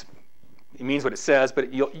means what it says,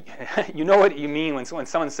 but you know what you mean when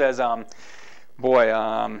someone says,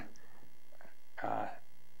 nothing's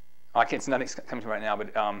coming to me right now,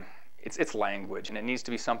 but it's language, and it needs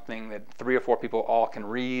to be something that 3 or 4 people all can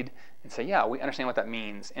read and say, yeah, we understand what that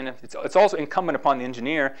means. And it's also incumbent upon the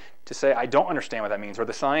engineer to say, I don't understand what that means, or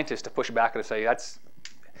the scientist to push back and say,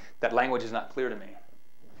 that language is not clear to me.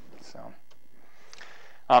 So.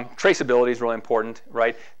 Traceability is really important,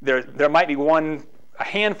 right? There might be a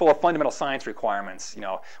handful of fundamental science requirements.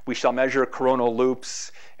 We shall measure coronal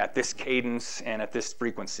loops at this cadence and at this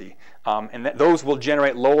frequency, and those will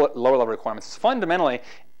generate lower level requirements. Fundamentally,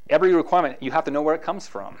 every requirement you have to know where it comes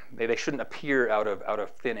from. They shouldn't appear out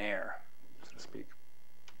of thin air, so to speak.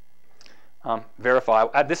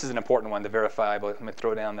 Verify. This is an important one, the verifiable. Let me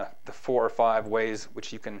throw down the 4 or 5 ways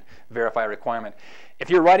which you can verify a requirement. If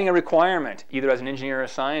you're writing a requirement, either as an engineer or a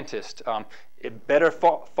scientist, it better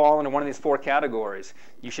fall into one of these 4 categories.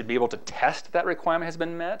 You should be able to test that requirement has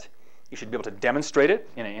been met. You should be able to demonstrate it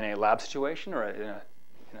in a lab situation or in an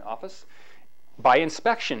office. By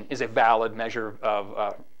inspection is a valid measure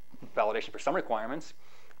of validation for some requirements.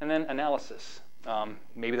 And then analysis.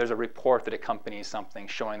 Maybe there's a report that accompanies something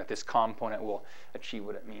showing that this component will achieve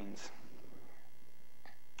what it means.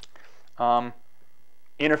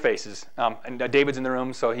 Interfaces. And David's in the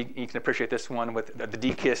room, so he can appreciate this one with the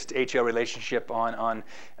DKIST HAO relationship on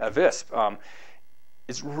VISP.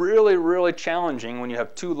 It's really, really challenging when you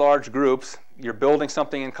have two large groups. You're building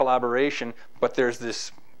something in collaboration, but there's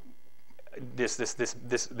this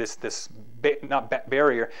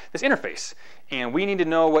barrier, this interface. And we need to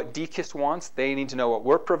know what DKIST wants. They need to know what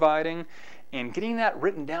we're providing. And getting that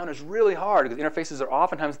written down is really hard because interfaces are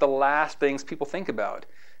oftentimes the last things people think about.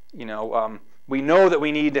 You know, we know that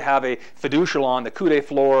we need to have a fiducial on the CUDE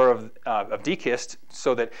floor of DKIST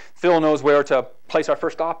so that Phil knows where to place our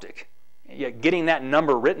first optic. Yet getting that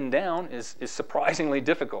number written down is surprisingly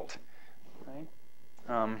difficult.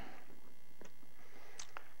 Right?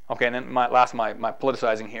 Okay, and then my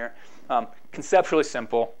politicizing here. Conceptually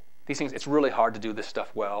simple. These things, it's really hard to do this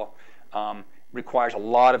stuff well. Requires a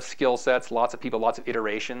lot of skill sets, lots of people, lots of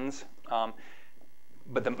iterations.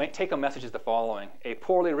 But the take-home message is the following. A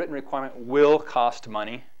poorly written requirement will cost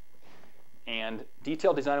money, and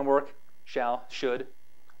detailed design work should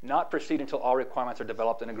not proceed until all requirements are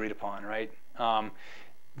developed and agreed upon, right?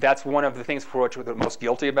 That's one of the things for which we're the most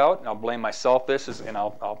guilty about, and I'll blame myself and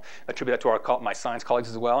I'll attribute that to my science colleagues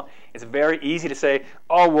as well. It's very easy to say,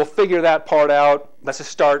 oh, we'll figure that part out. Let's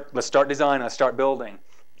start designing, let's start building.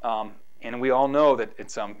 And we all know that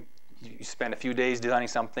it's you spend a few days designing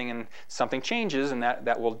something and something changes, and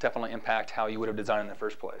that will definitely impact how you would have designed in the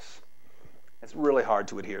first place. It's really hard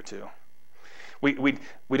to adhere to.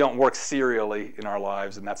 We don't work serially in our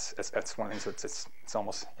lives, and that's one of the things it's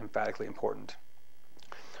almost emphatically important.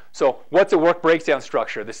 So what's a work breakdown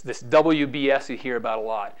structure? This WBS you hear about a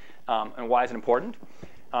lot. And why is it important?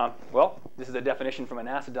 Well, this is a definition from a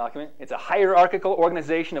NASA document. It's a hierarchical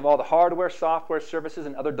organization of all the hardware, software, services,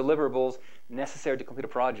 and other deliverables necessary to complete a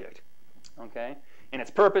project. Okay? And its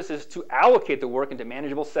purpose is to allocate the work into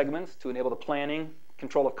manageable segments to enable the planning,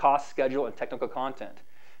 control of cost, schedule, and technical content.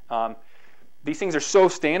 These things are so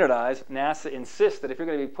standardized, NASA insists that if you're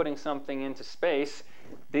going to be putting something into space,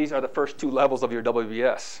 these are the first two levels of your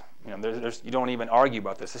WBS. You know, you don't even argue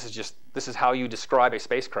about this. This is how you describe a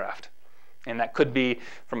spacecraft. And that could be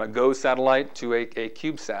from a GOES satellite to a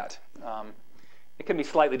CubeSat. It can be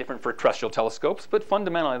slightly different for terrestrial telescopes, but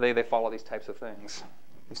fundamentally they follow these types of things,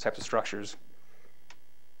 these types of structures.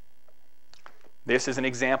 This is an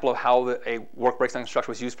example of how a work breakdown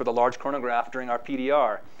structure was used for the large chronograph during our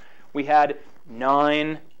PDR. We had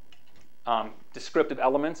 9 descriptive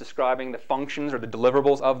elements describing the functions or the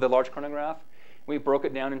deliverables of the large chronograph. We broke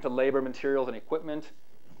it down into labor, materials, and equipment,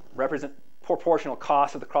 represent proportional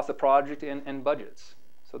costs across the project and budgets.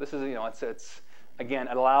 So this is, you know, it's again,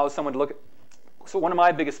 it allows someone to look at. So one of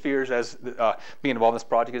my biggest fears as being involved in this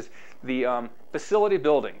project is the facility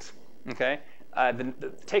buildings. Okay,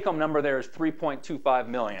 the take-home number there is 3.25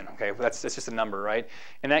 million. Okay, that's just a number, right?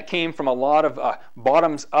 And that came from a lot of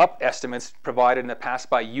bottoms-up estimates provided in the past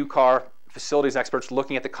by UCAR facilities experts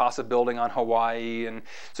looking at the cost of building on Hawaii, and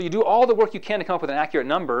so you do all the work you can to come up with an accurate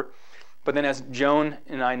number. But then, as Joan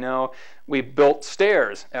and I know, we built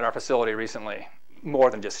stairs at our facility recently, more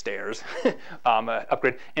than just stairs,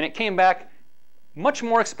 upgrade, and it came back much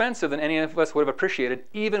more expensive than any of us would have appreciated,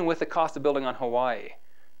 even with the cost of building on Hawaii.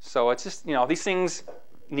 So it's just, you know, these things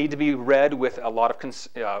need to be read with a lot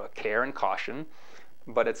of care and caution,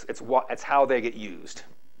 but it's how they get used.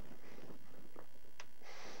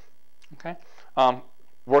 Okay.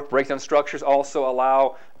 Work breakdown structures also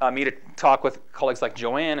allow me to talk with colleagues like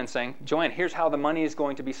Joanne and saying, Joanne, here's how the money is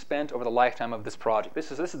going to be spent over the lifetime of this project.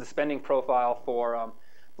 This is the spending profile for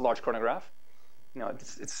the large chronograph. You know,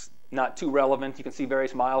 it's not too relevant. You can see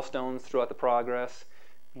various milestones throughout the progress,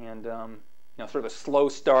 and you know, sort of a slow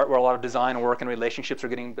start where a lot of design work and relationships are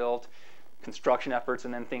getting built, construction efforts,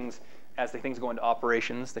 and then things as things go into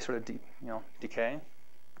operations, they sort of decay.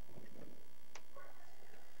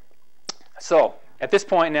 So at this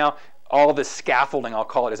point now, all of this scaffolding, I'll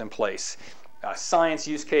call it, is in place. Science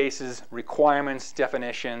use cases, requirements,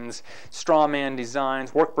 definitions, straw man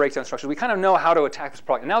designs, work breakdown structures. We kind of know how to attack this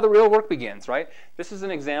project. And now the real work begins, right? This is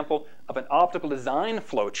an example of an optical design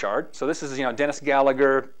flow chart. So this is, you know, Dennis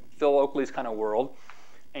Gallagher, Phil Oakley's kind of world.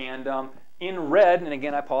 And in red, and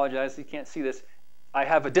again, I apologize, you can't see this, I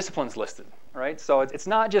have disciplines listed, right? So it's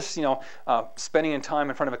not just, you know, spending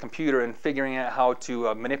time in front of a computer and figuring out how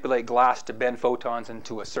to manipulate glass to bend photons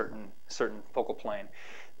into a certain focal plane.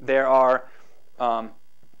 There are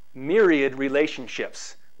myriad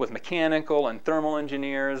relationships with mechanical and thermal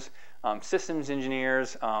engineers, systems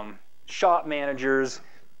engineers, shop managers.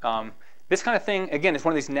 This kind of thing, again, is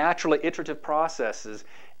one of these naturally iterative processes.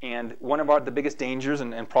 And one of the biggest dangers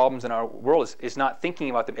and problems in our world is not thinking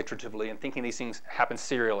about them iteratively and thinking these things happen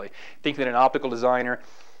serially. Thinking that an optical designer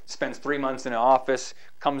spends 3 months in an office,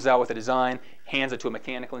 comes out with a design, hands it to a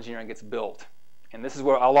mechanical engineer, and gets built. And this is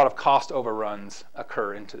where a lot of cost overruns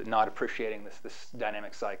occur into not appreciating this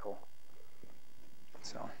dynamic cycle.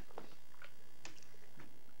 So,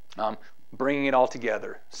 bringing it all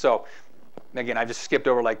together. So, again, I just skipped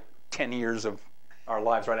over like 10 years of our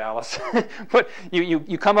lives, right, Alice? But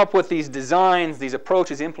you come up with these designs, these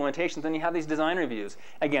approaches, implementations, and you have these design reviews.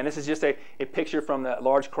 Again, this is just a picture from the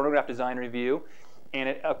large chronograph design review. And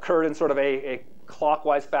it occurred in sort of a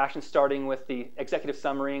clockwise fashion, starting with the executive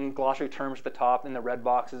summary and glossary terms at the top in the red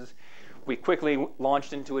boxes. We quickly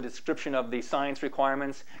launched into a description of the science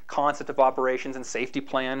requirements, concept of operations, and safety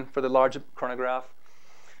plan for the large chronograph.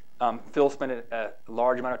 Phil spent a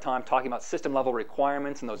large amount of time talking about system-level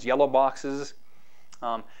requirements in those yellow boxes.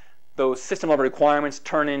 Those system-level requirements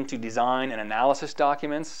turn into design and analysis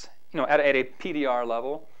documents, at a PDR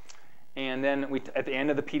level. And then at the end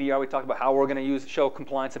of the PDR, we talked about how we're going to show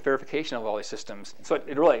compliance and verification of all these systems. So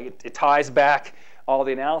it ties back all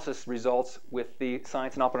the analysis results with the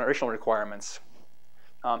science and operational requirements.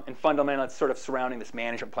 And fundamentally, it's sort of surrounding this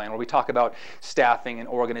management plan where we talk about staffing and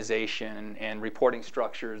organization and reporting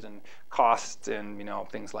structures and costs and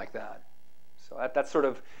things like that. So that's sort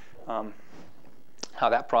of how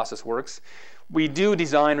that process works. We do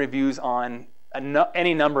design reviews on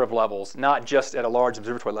any number of levels, not just at a large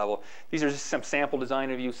observatory level. These are just some sample design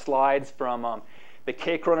review slides from the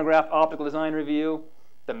K chronograph optical design review,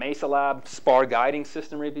 the Mesa Lab SPAR guiding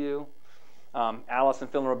system review, Alice and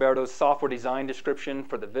Phil and Roberto's software design description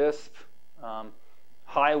for the VISP,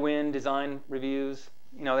 high wind design reviews.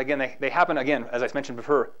 Again, they happen, again, as I mentioned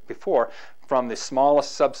before, from the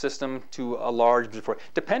smallest subsystem to a large observatory,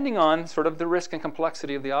 depending on sort of the risk and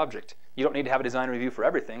complexity of the object. You don't need to have a design review for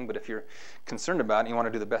everything, but if you're concerned about it and you want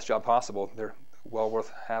to do the best job possible, they're well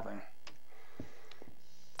worth having.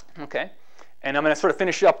 Okay, and I'm going to sort of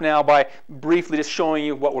finish up now by briefly just showing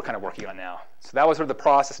you what we're kind of working on now. So that was sort of the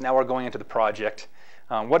process. Now we're going into the project.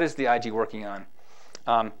 What is the IG working on?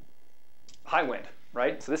 High wind.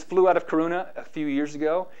 Right? So this flew out of Kiruna a few years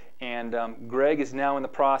ago, and Greg is now in the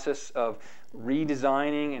process of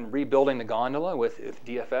redesigning and rebuilding the gondola with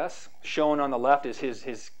DFS. Shown on the left is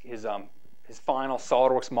his final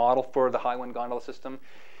SolidWorks model for the high wind gondola system.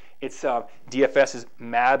 It's DFS is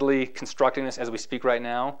madly constructing this as we speak right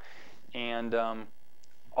now, and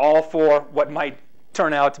all for what might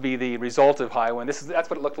turn out to be the result of high wind. That's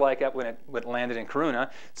what it looked like when it landed in Kiruna.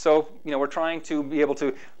 So we're trying to be able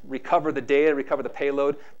to recover the data, recover the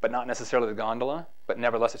payload, but not necessarily the gondola. But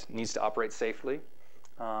nevertheless, it needs to operate safely.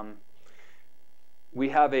 We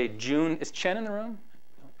have a June. Is Chen in the room?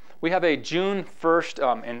 We have a June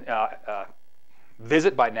 1st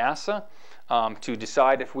visit by NASA to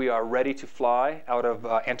decide if we are ready to fly out of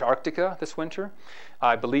Antarctica this winter.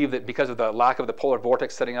 I believe that because of the lack of the polar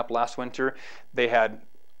vortex setting up last winter, they had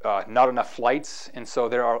not enough flights, and so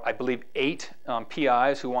there are, I believe, 8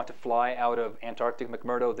 PIs who want to fly out of Antarctic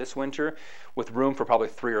McMurdo this winter, with room for probably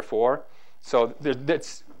 3 or 4. So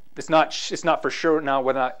it's not for sure now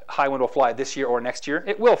whether or not high wind will fly this year or next year.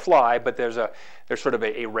 It will fly, but there's sort of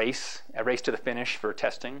a race to the finish for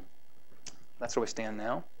testing. That's where we stand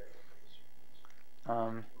now.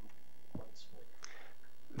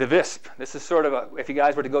 The VISP. This is sort of if you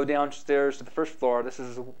guys were to go downstairs to the first floor, this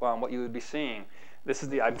is what you would be seeing.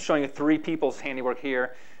 I'm showing you 3 people's handiwork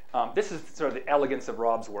here. This is sort of the elegance of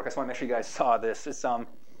Rob's work. I just want to make sure you guys saw this. It's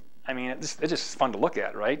it's just fun to look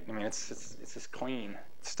at, right? I mean, it's just clean.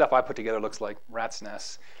 Stuff I put together looks like rat's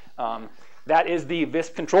nests. That is the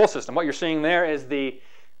VISP control system. What you're seeing there is the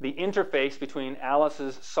interface between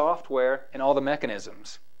Alice's software and all the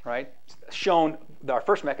mechanisms. Right? Shown, our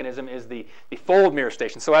first mechanism is the fold mirror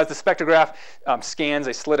station. So as the spectrograph scans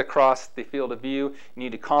a slit across the field of view, you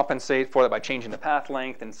need to compensate for that by changing the path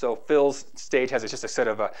length. And so Phil's stage has just a set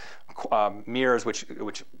of mirrors which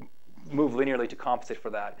move linearly to compensate for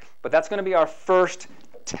that. But that's going to be our first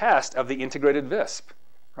test of the integrated VISP.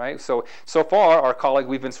 Right? So far, our colleague,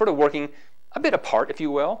 we've been sort of working a bit apart, if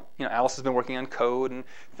you will. Alice has been working on code, and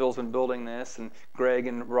Phil's been building this, and Greg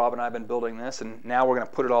and Rob and I have been building this, and now we're going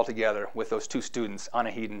to put it all together with those 2 students,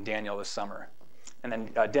 Anahid and Daniel, this summer. And then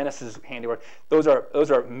Dennis's handiwork. Those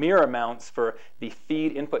are mirror mounts for the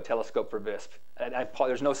feed input telescope for VISP.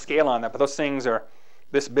 There's no scale on that, but those things are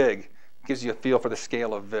this big. It gives you a feel for the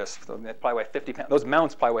scale of VISP. So they probably weigh 50 pounds. Those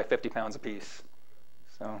mounts probably weigh 50 pounds apiece.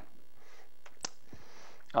 So.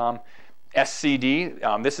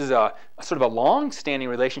 SCD, this is a sort of a long-standing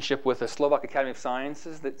relationship with the Slovak Academy of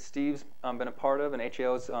Sciences that Steve's been a part of and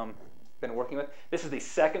HAO's been working with. This is the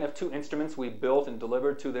second of 2 instruments we built and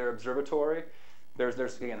delivered to their observatory. There's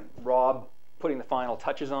again, Rob putting the final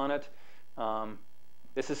touches on it.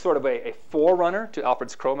 This is sort of a forerunner to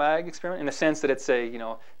Alfred's CROMAG experiment in the sense that it's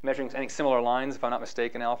measuring, I think, similar lines, if I'm not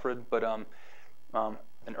mistaken, Alfred, but an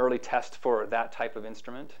early test for that type of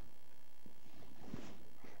instrument.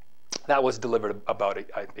 That was delivered about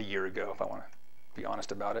a year ago, if I want to be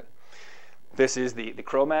honest about it. This is the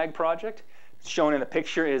CROMAG project. Shown in the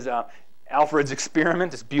picture is Alfred's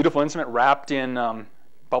experiment, this beautiful instrument wrapped in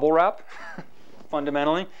bubble wrap,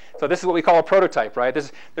 fundamentally. So this is what we call a prototype, right?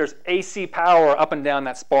 There's AC power up and down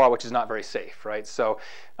that spar, which is not very safe, right? So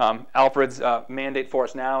Alfred's mandate for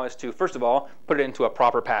us now is to, first of all, put it into a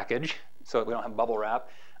proper package so that we don't have bubble wrap,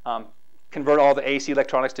 convert all the AC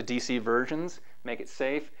electronics to DC versions, make it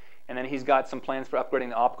safe, and then he's got some plans for upgrading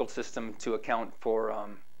the optical system to account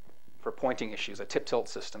for pointing issues, a tip-tilt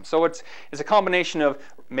system. So it's a combination of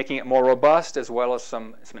making it more robust as well as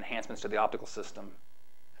some enhancements to the optical system.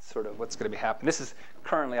 That's sort of what's going to be happening. This is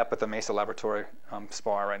currently up at the Mesa Laboratory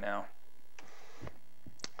SPAR right now.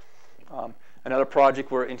 Another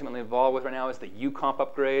project we're intimately involved with right now is the UComp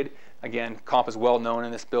upgrade. Again, comp is well known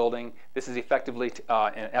in this building. This is effectively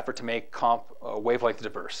an effort to make comp wavelength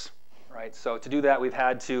diverse. Right, so to do that, we've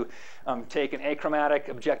had to take an achromatic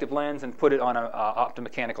objective lens and put it on an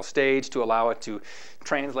optomechanical stage to allow it to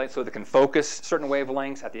translate so that it can focus certain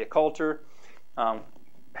wavelengths at the occulter.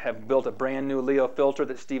 Have built a brand new LEO filter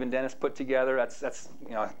that Steve and Dennis put together. That's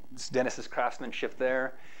it's Dennis's craftsmanship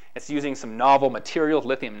there. It's using some novel materials,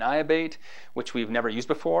 lithium niobate, which we've never used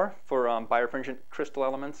before for birefringent crystal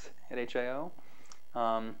elements at HAO.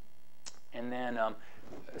 And then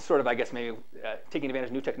sort of, I guess, maybe taking advantage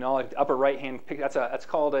of new technology. The upper right-hand picture, that's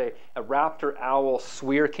called a Raptor Owl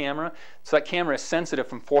SWIR camera. So that camera is sensitive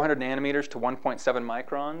from 400 nanometers to 1.7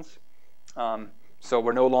 microns. So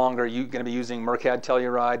we're no longer going to be using mercad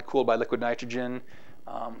telluride cooled by liquid nitrogen.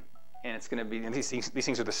 And it's going to be, and these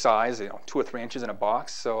things are the size, 2 or 3 inches in a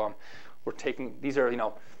box. So we're taking, these are,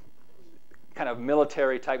 kind of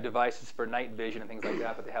military type devices for night vision and things like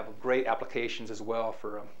that, but they have great applications as well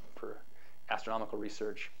for astronomical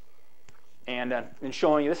research. And in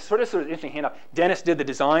showing you, this is sort of an interesting handout. Dennis did the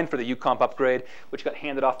design for the UComp upgrade, which got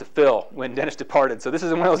handed off to Phil when Dennis departed. So this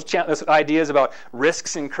is one of those ideas about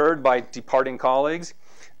risks incurred by departing colleagues.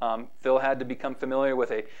 Phil had to become familiar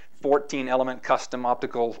with a 14-element custom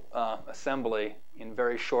optical assembly in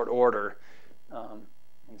very short order. And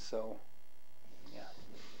so, yeah.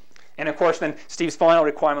 And of course, then Steve's final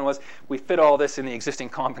requirement was we fit all this in the existing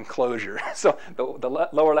comp enclosure. So the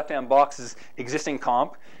lower left-hand box is existing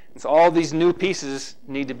comp. And so all these new pieces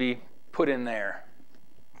need to be put in there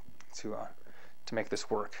to make this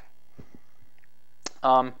work.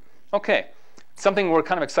 Okay, something we're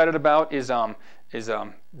kind of excited about is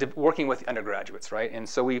working with undergraduates, right? And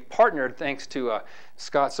so we partnered, thanks to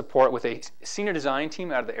Scott's support, with a senior design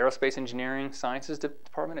team out of the Aerospace Engineering Sciences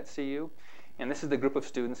Department at CU. And this is the group of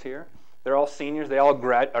students here. They're all seniors. They all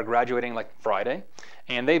are graduating like Friday.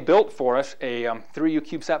 And they built for us a 3U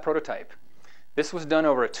CubeSat prototype. This was done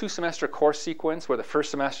over a 2-semester course sequence where the first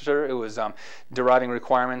semester it was deriving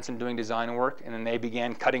requirements and doing design work. And then they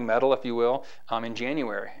began cutting metal, if you will, in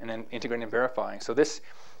January, and then integrating and verifying. So this,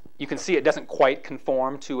 you can see it doesn't quite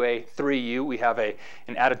conform to a 3U. We have an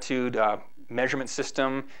attitude measurement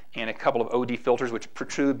system and a couple of OD filters which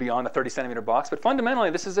protrude beyond the 30-centimeter box. But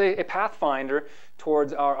fundamentally, this is a pathfinder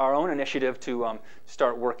towards our own initiative to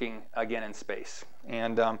start working again in space.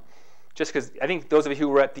 And just because I think those of you who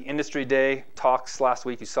were at the Industry Day talks last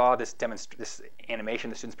week, you saw this animation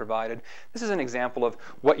the students provided. This is an example of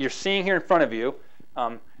what you're seeing here in front of you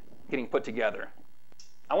getting put together.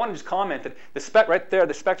 I want to just comment that the spec right there,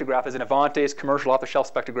 the spectrograph is an Avante's commercial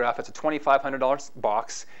off-the-shelf spectrograph. It's a $2,500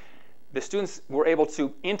 box. The students were able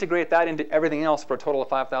to integrate that into everything else for a total of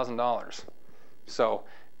 $5,000. So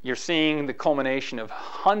you're seeing the culmination of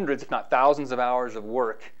hundreds, if not thousands, of hours of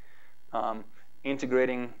work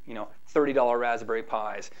integrating, $30 Raspberry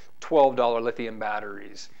Pis, $12 lithium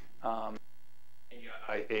batteries,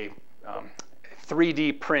 a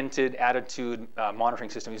 3D printed attitude monitoring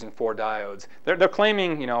system using 4 diodes. They're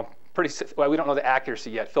claiming, well, we don't know the accuracy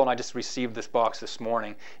yet. Phil and I just received this box this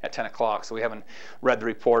morning at 10 o'clock, so we haven't read the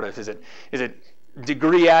report of is it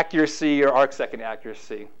degree accuracy or arcsecond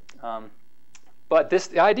accuracy. But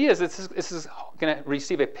the idea is this is going to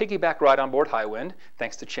receive a piggyback ride on board Highwind,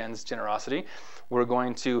 thanks to Chen's generosity. We're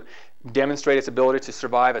going to demonstrate its ability to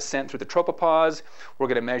survive ascent through the tropopause. We're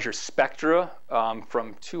going to measure spectra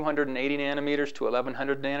from 280 nanometers to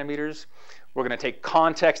 1100 nanometers. We're going to take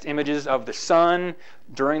context images of the sun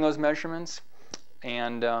during those measurements.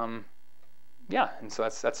 And yeah, and so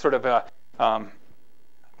that's sort of going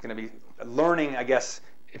to be learning, I guess,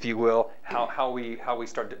 if you will, how we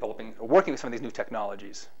start developing, working with some of these new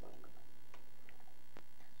technologies.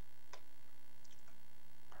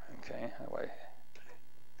 Okay, how do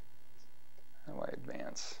I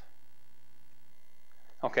advance?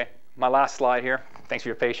 Okay, my last slide here. Thanks for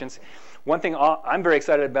your patience. One thing I'm very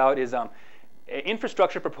excited about is an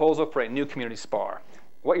infrastructure proposal for a new community spar.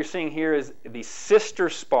 What you're seeing here is the sister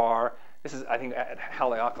spar. This is, I think, at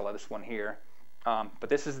Haleakala, this one here. But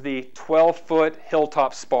this is the 12-foot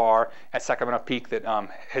hilltop spar at Sacramento Peak that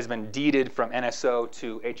has been deeded from NSO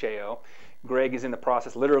to HAO. Greg is in the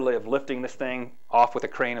process, literally, of lifting this thing off with a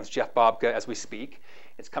crane of Jeff Bobka as we speak.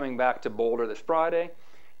 It's coming back to Boulder this Friday.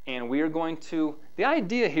 And we are going to, the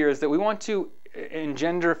idea here is that we want to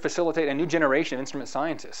facilitate a new generation of instrument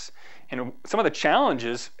scientists. And some of the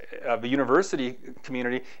challenges of the university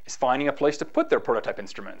community is finding a place to put their prototype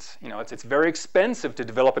instruments. You know, it's very expensive to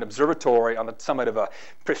develop an observatory on the summit of a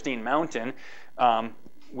pristine mountain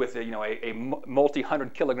with a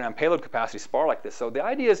multi-100 kilogram payload capacity spar like this. So the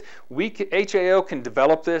idea is HAO can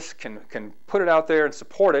develop this, can put it out there and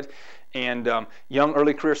support it. And young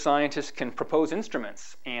early career scientists can propose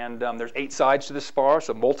instruments. And there's 8 sides to the spar,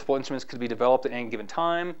 so multiple instruments could be developed at any given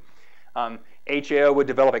time. HAO would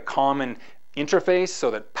develop a common interface so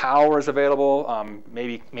that power is available,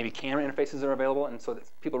 maybe camera interfaces are available, and so that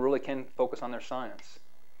people really can focus on their science.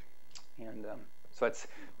 And so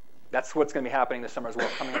that's what's going to be happening this summer as well,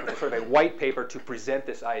 coming up with sort of a white paper to present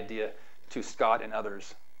this idea to Scott and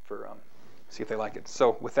others for see if they like it.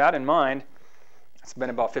 So with that in mind, it's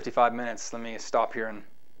been about 55 minutes. Let me stop here and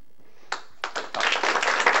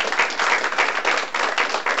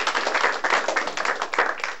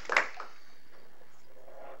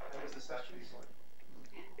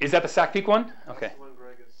Is that the Sac Peak one? Okay. That's the one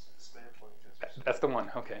Greg is dismantling. That's the one.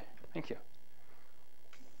 Okay. Thank you.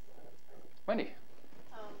 Wendy.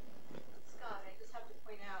 Scott, I just have to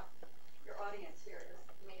point out your audience here is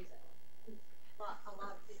amazing. A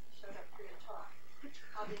lot of people showed up for your talk,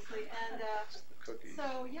 obviously. And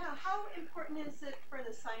so, yeah, how important is it for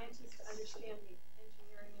the scientists to understand the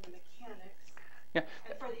engineering and the mechanics, and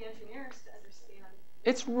for the engineers to understand?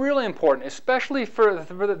 It's really important, especially for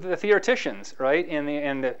the theoreticians, right?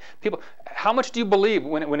 And the people. How much do you believe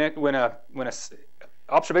when a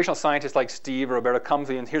observational scientist like Steve or Roberto comes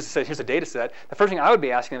in and here's a data set? The first thing I would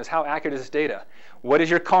be asking them is, how accurate is this data? What is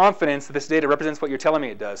your confidence that this data represents what you're telling me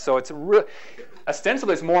it does? So it's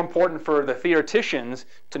ostensibly it's more important for the theoreticians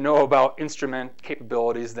to know about instrument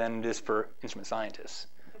capabilities than it is for instrument scientists.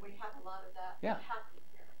 And we have a lot of that happening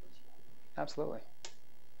here. Absolutely.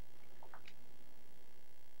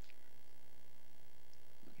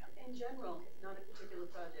 In general, not a particular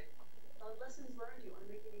project. Lessons learned. Do you want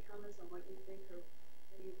to make any comments on what you think are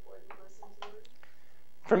any important lessons learned?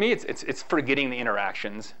 For me, it's forgetting the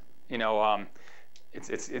interactions. You know, I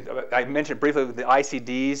mentioned briefly the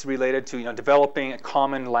ICDs related to developing a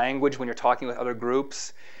common language when you're talking with other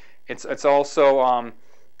groups. It's also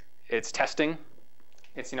it's testing.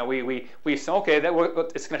 It's we say, okay,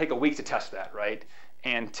 it's going to take a week to test that, right?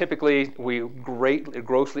 And typically we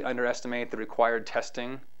grossly underestimate the required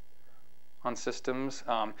testing on systems.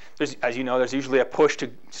 As you know, there's usually a push to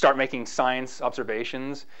start making science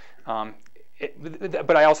observations.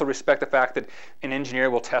 But I also respect the fact that an engineer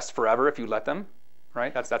will test forever if you let them,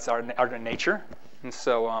 right? That's our nature. And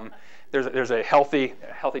so there's a healthy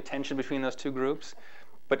tension between those two groups.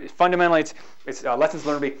 But fundamentally, it's lessons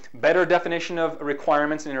learned to be better definition of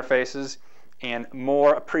requirements and interfaces and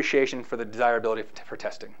more appreciation for the desirability for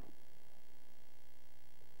testing.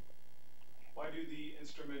 Why do the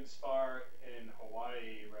instruments spar in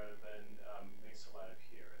Hawaii rather than Mesa Lab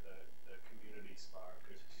here, the community spar?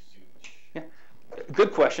 Because it's huge. Yeah,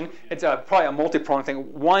 good question. It's probably a multi-pronged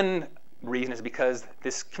thing. One reason is because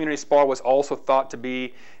this community spar was also thought to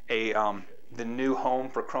be the new home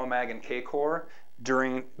for Chromag and K-Core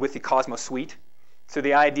with the Cosmos suite. So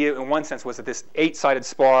the idea, in one sense, was that this 8-sided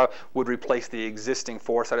spar would replace the existing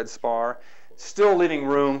 4-sided spar, still leaving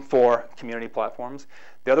room for community platforms.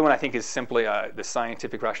 The other one, I think, is simply the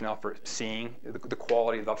scientific rationale for seeing the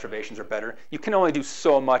quality of the observations are better. You can only do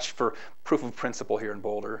so much for proof of principle here in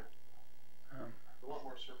Boulder. A lot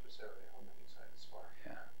more surface area on the inside of the spar.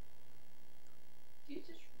 Yeah. Do you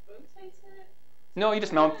just rotate it? No, you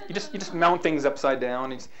just mount things upside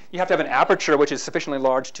down. You have to have an aperture which is sufficiently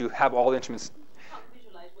large to have all the instruments. Can't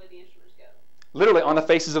visualize where the instruments go. Literally on the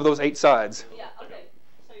faces of those 8 sides. Yeah. Okay.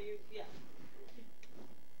 So yeah.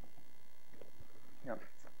 Yeah.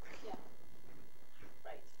 Yeah.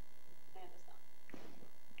 Right. I understand.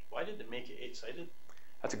 Why did they make it 8-sided?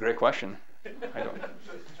 That's a great question. I don't.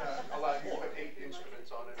 Allow you to put 8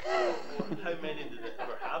 instruments on it. How many did it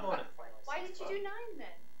ever have on it? Why did you do 9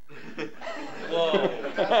 then? Whoa.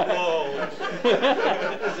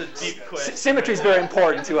 That's a deep question. Symmetry is very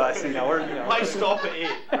important to us. Why stop at 8,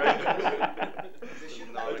 right?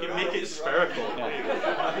 You can make it spherical.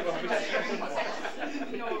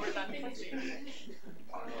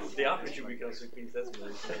 The aperture becomes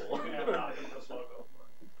infinitesimal.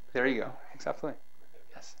 There you go. Exactly.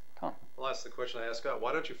 Yes, Tom. I'll ask the question I asked Scott.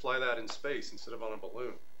 Why don't you fly that in space instead of on a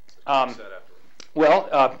balloon?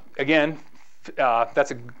 Well, again,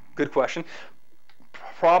 that's a good question.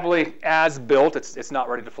 Probably as built, it's not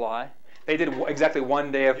ready to fly. They did exactly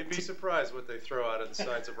 1 day of. You'd be surprised what they throw out of the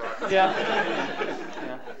sides of rockets. Yeah.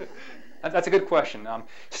 That's a good question.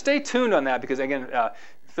 Stay tuned on that because again,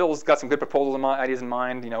 Phil's got some good proposals and ideas in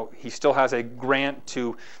mind. You know, he still has a grant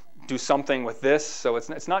to do something with this, so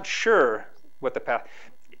it's not sure what the path.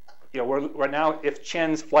 You know, right now, if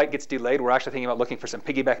Chen's flight gets delayed, we're actually thinking about looking for some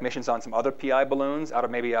piggyback missions on some other PI balloons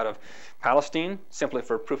maybe out of Palestine, simply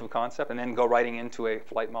for proof of concept, and then go right into a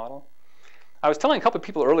flight model. I was telling a couple of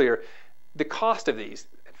people earlier, the cost of these,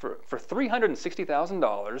 for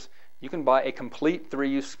 $360,000, you can buy a complete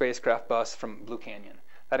 3-use spacecraft bus from Blue Canyon.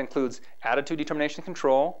 That includes attitude determination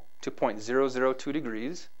control to 0.002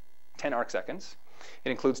 degrees, 10 arc seconds.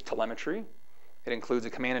 It includes telemetry. It includes a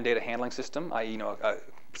command and data handling system, i.e., a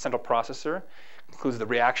central processor. It includes the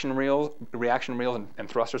reaction reels and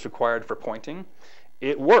thrusters required for pointing.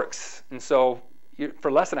 It works, and so for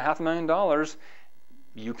less than $500,000,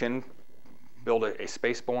 you can build a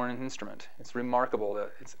spaceborne instrument. It's remarkable.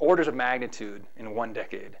 It's orders of magnitude in 1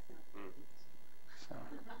 decade. So,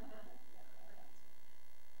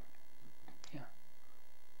 yeah.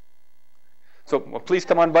 So well, please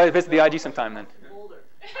come on by, visit the IG sometime then. Boulder.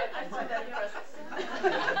 I find that impressive.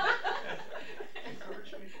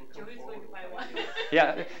 Joey's going to buy one.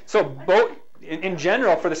 Yeah. So both in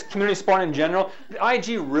general, for this community spawn in general, the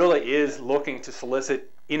IG really is looking to solicit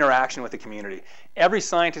interaction with the community. Every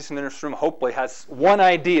scientist in this room hopefully has one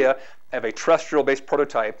idea of a terrestrial-based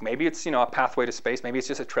prototype. Maybe it's a pathway to space. Maybe it's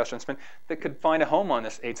just a terrestrial instrument that could find a home on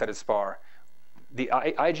this 8-sided spar. The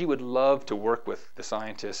IG would love to work with the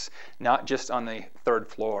scientists, not just on the 3rd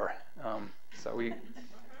floor. So we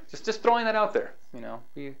just throwing that out there. We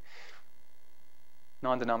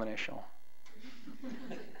non-denominational. All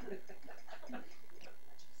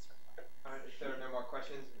right, if there are no more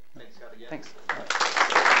questions, thanks, Scott, again. Thanks.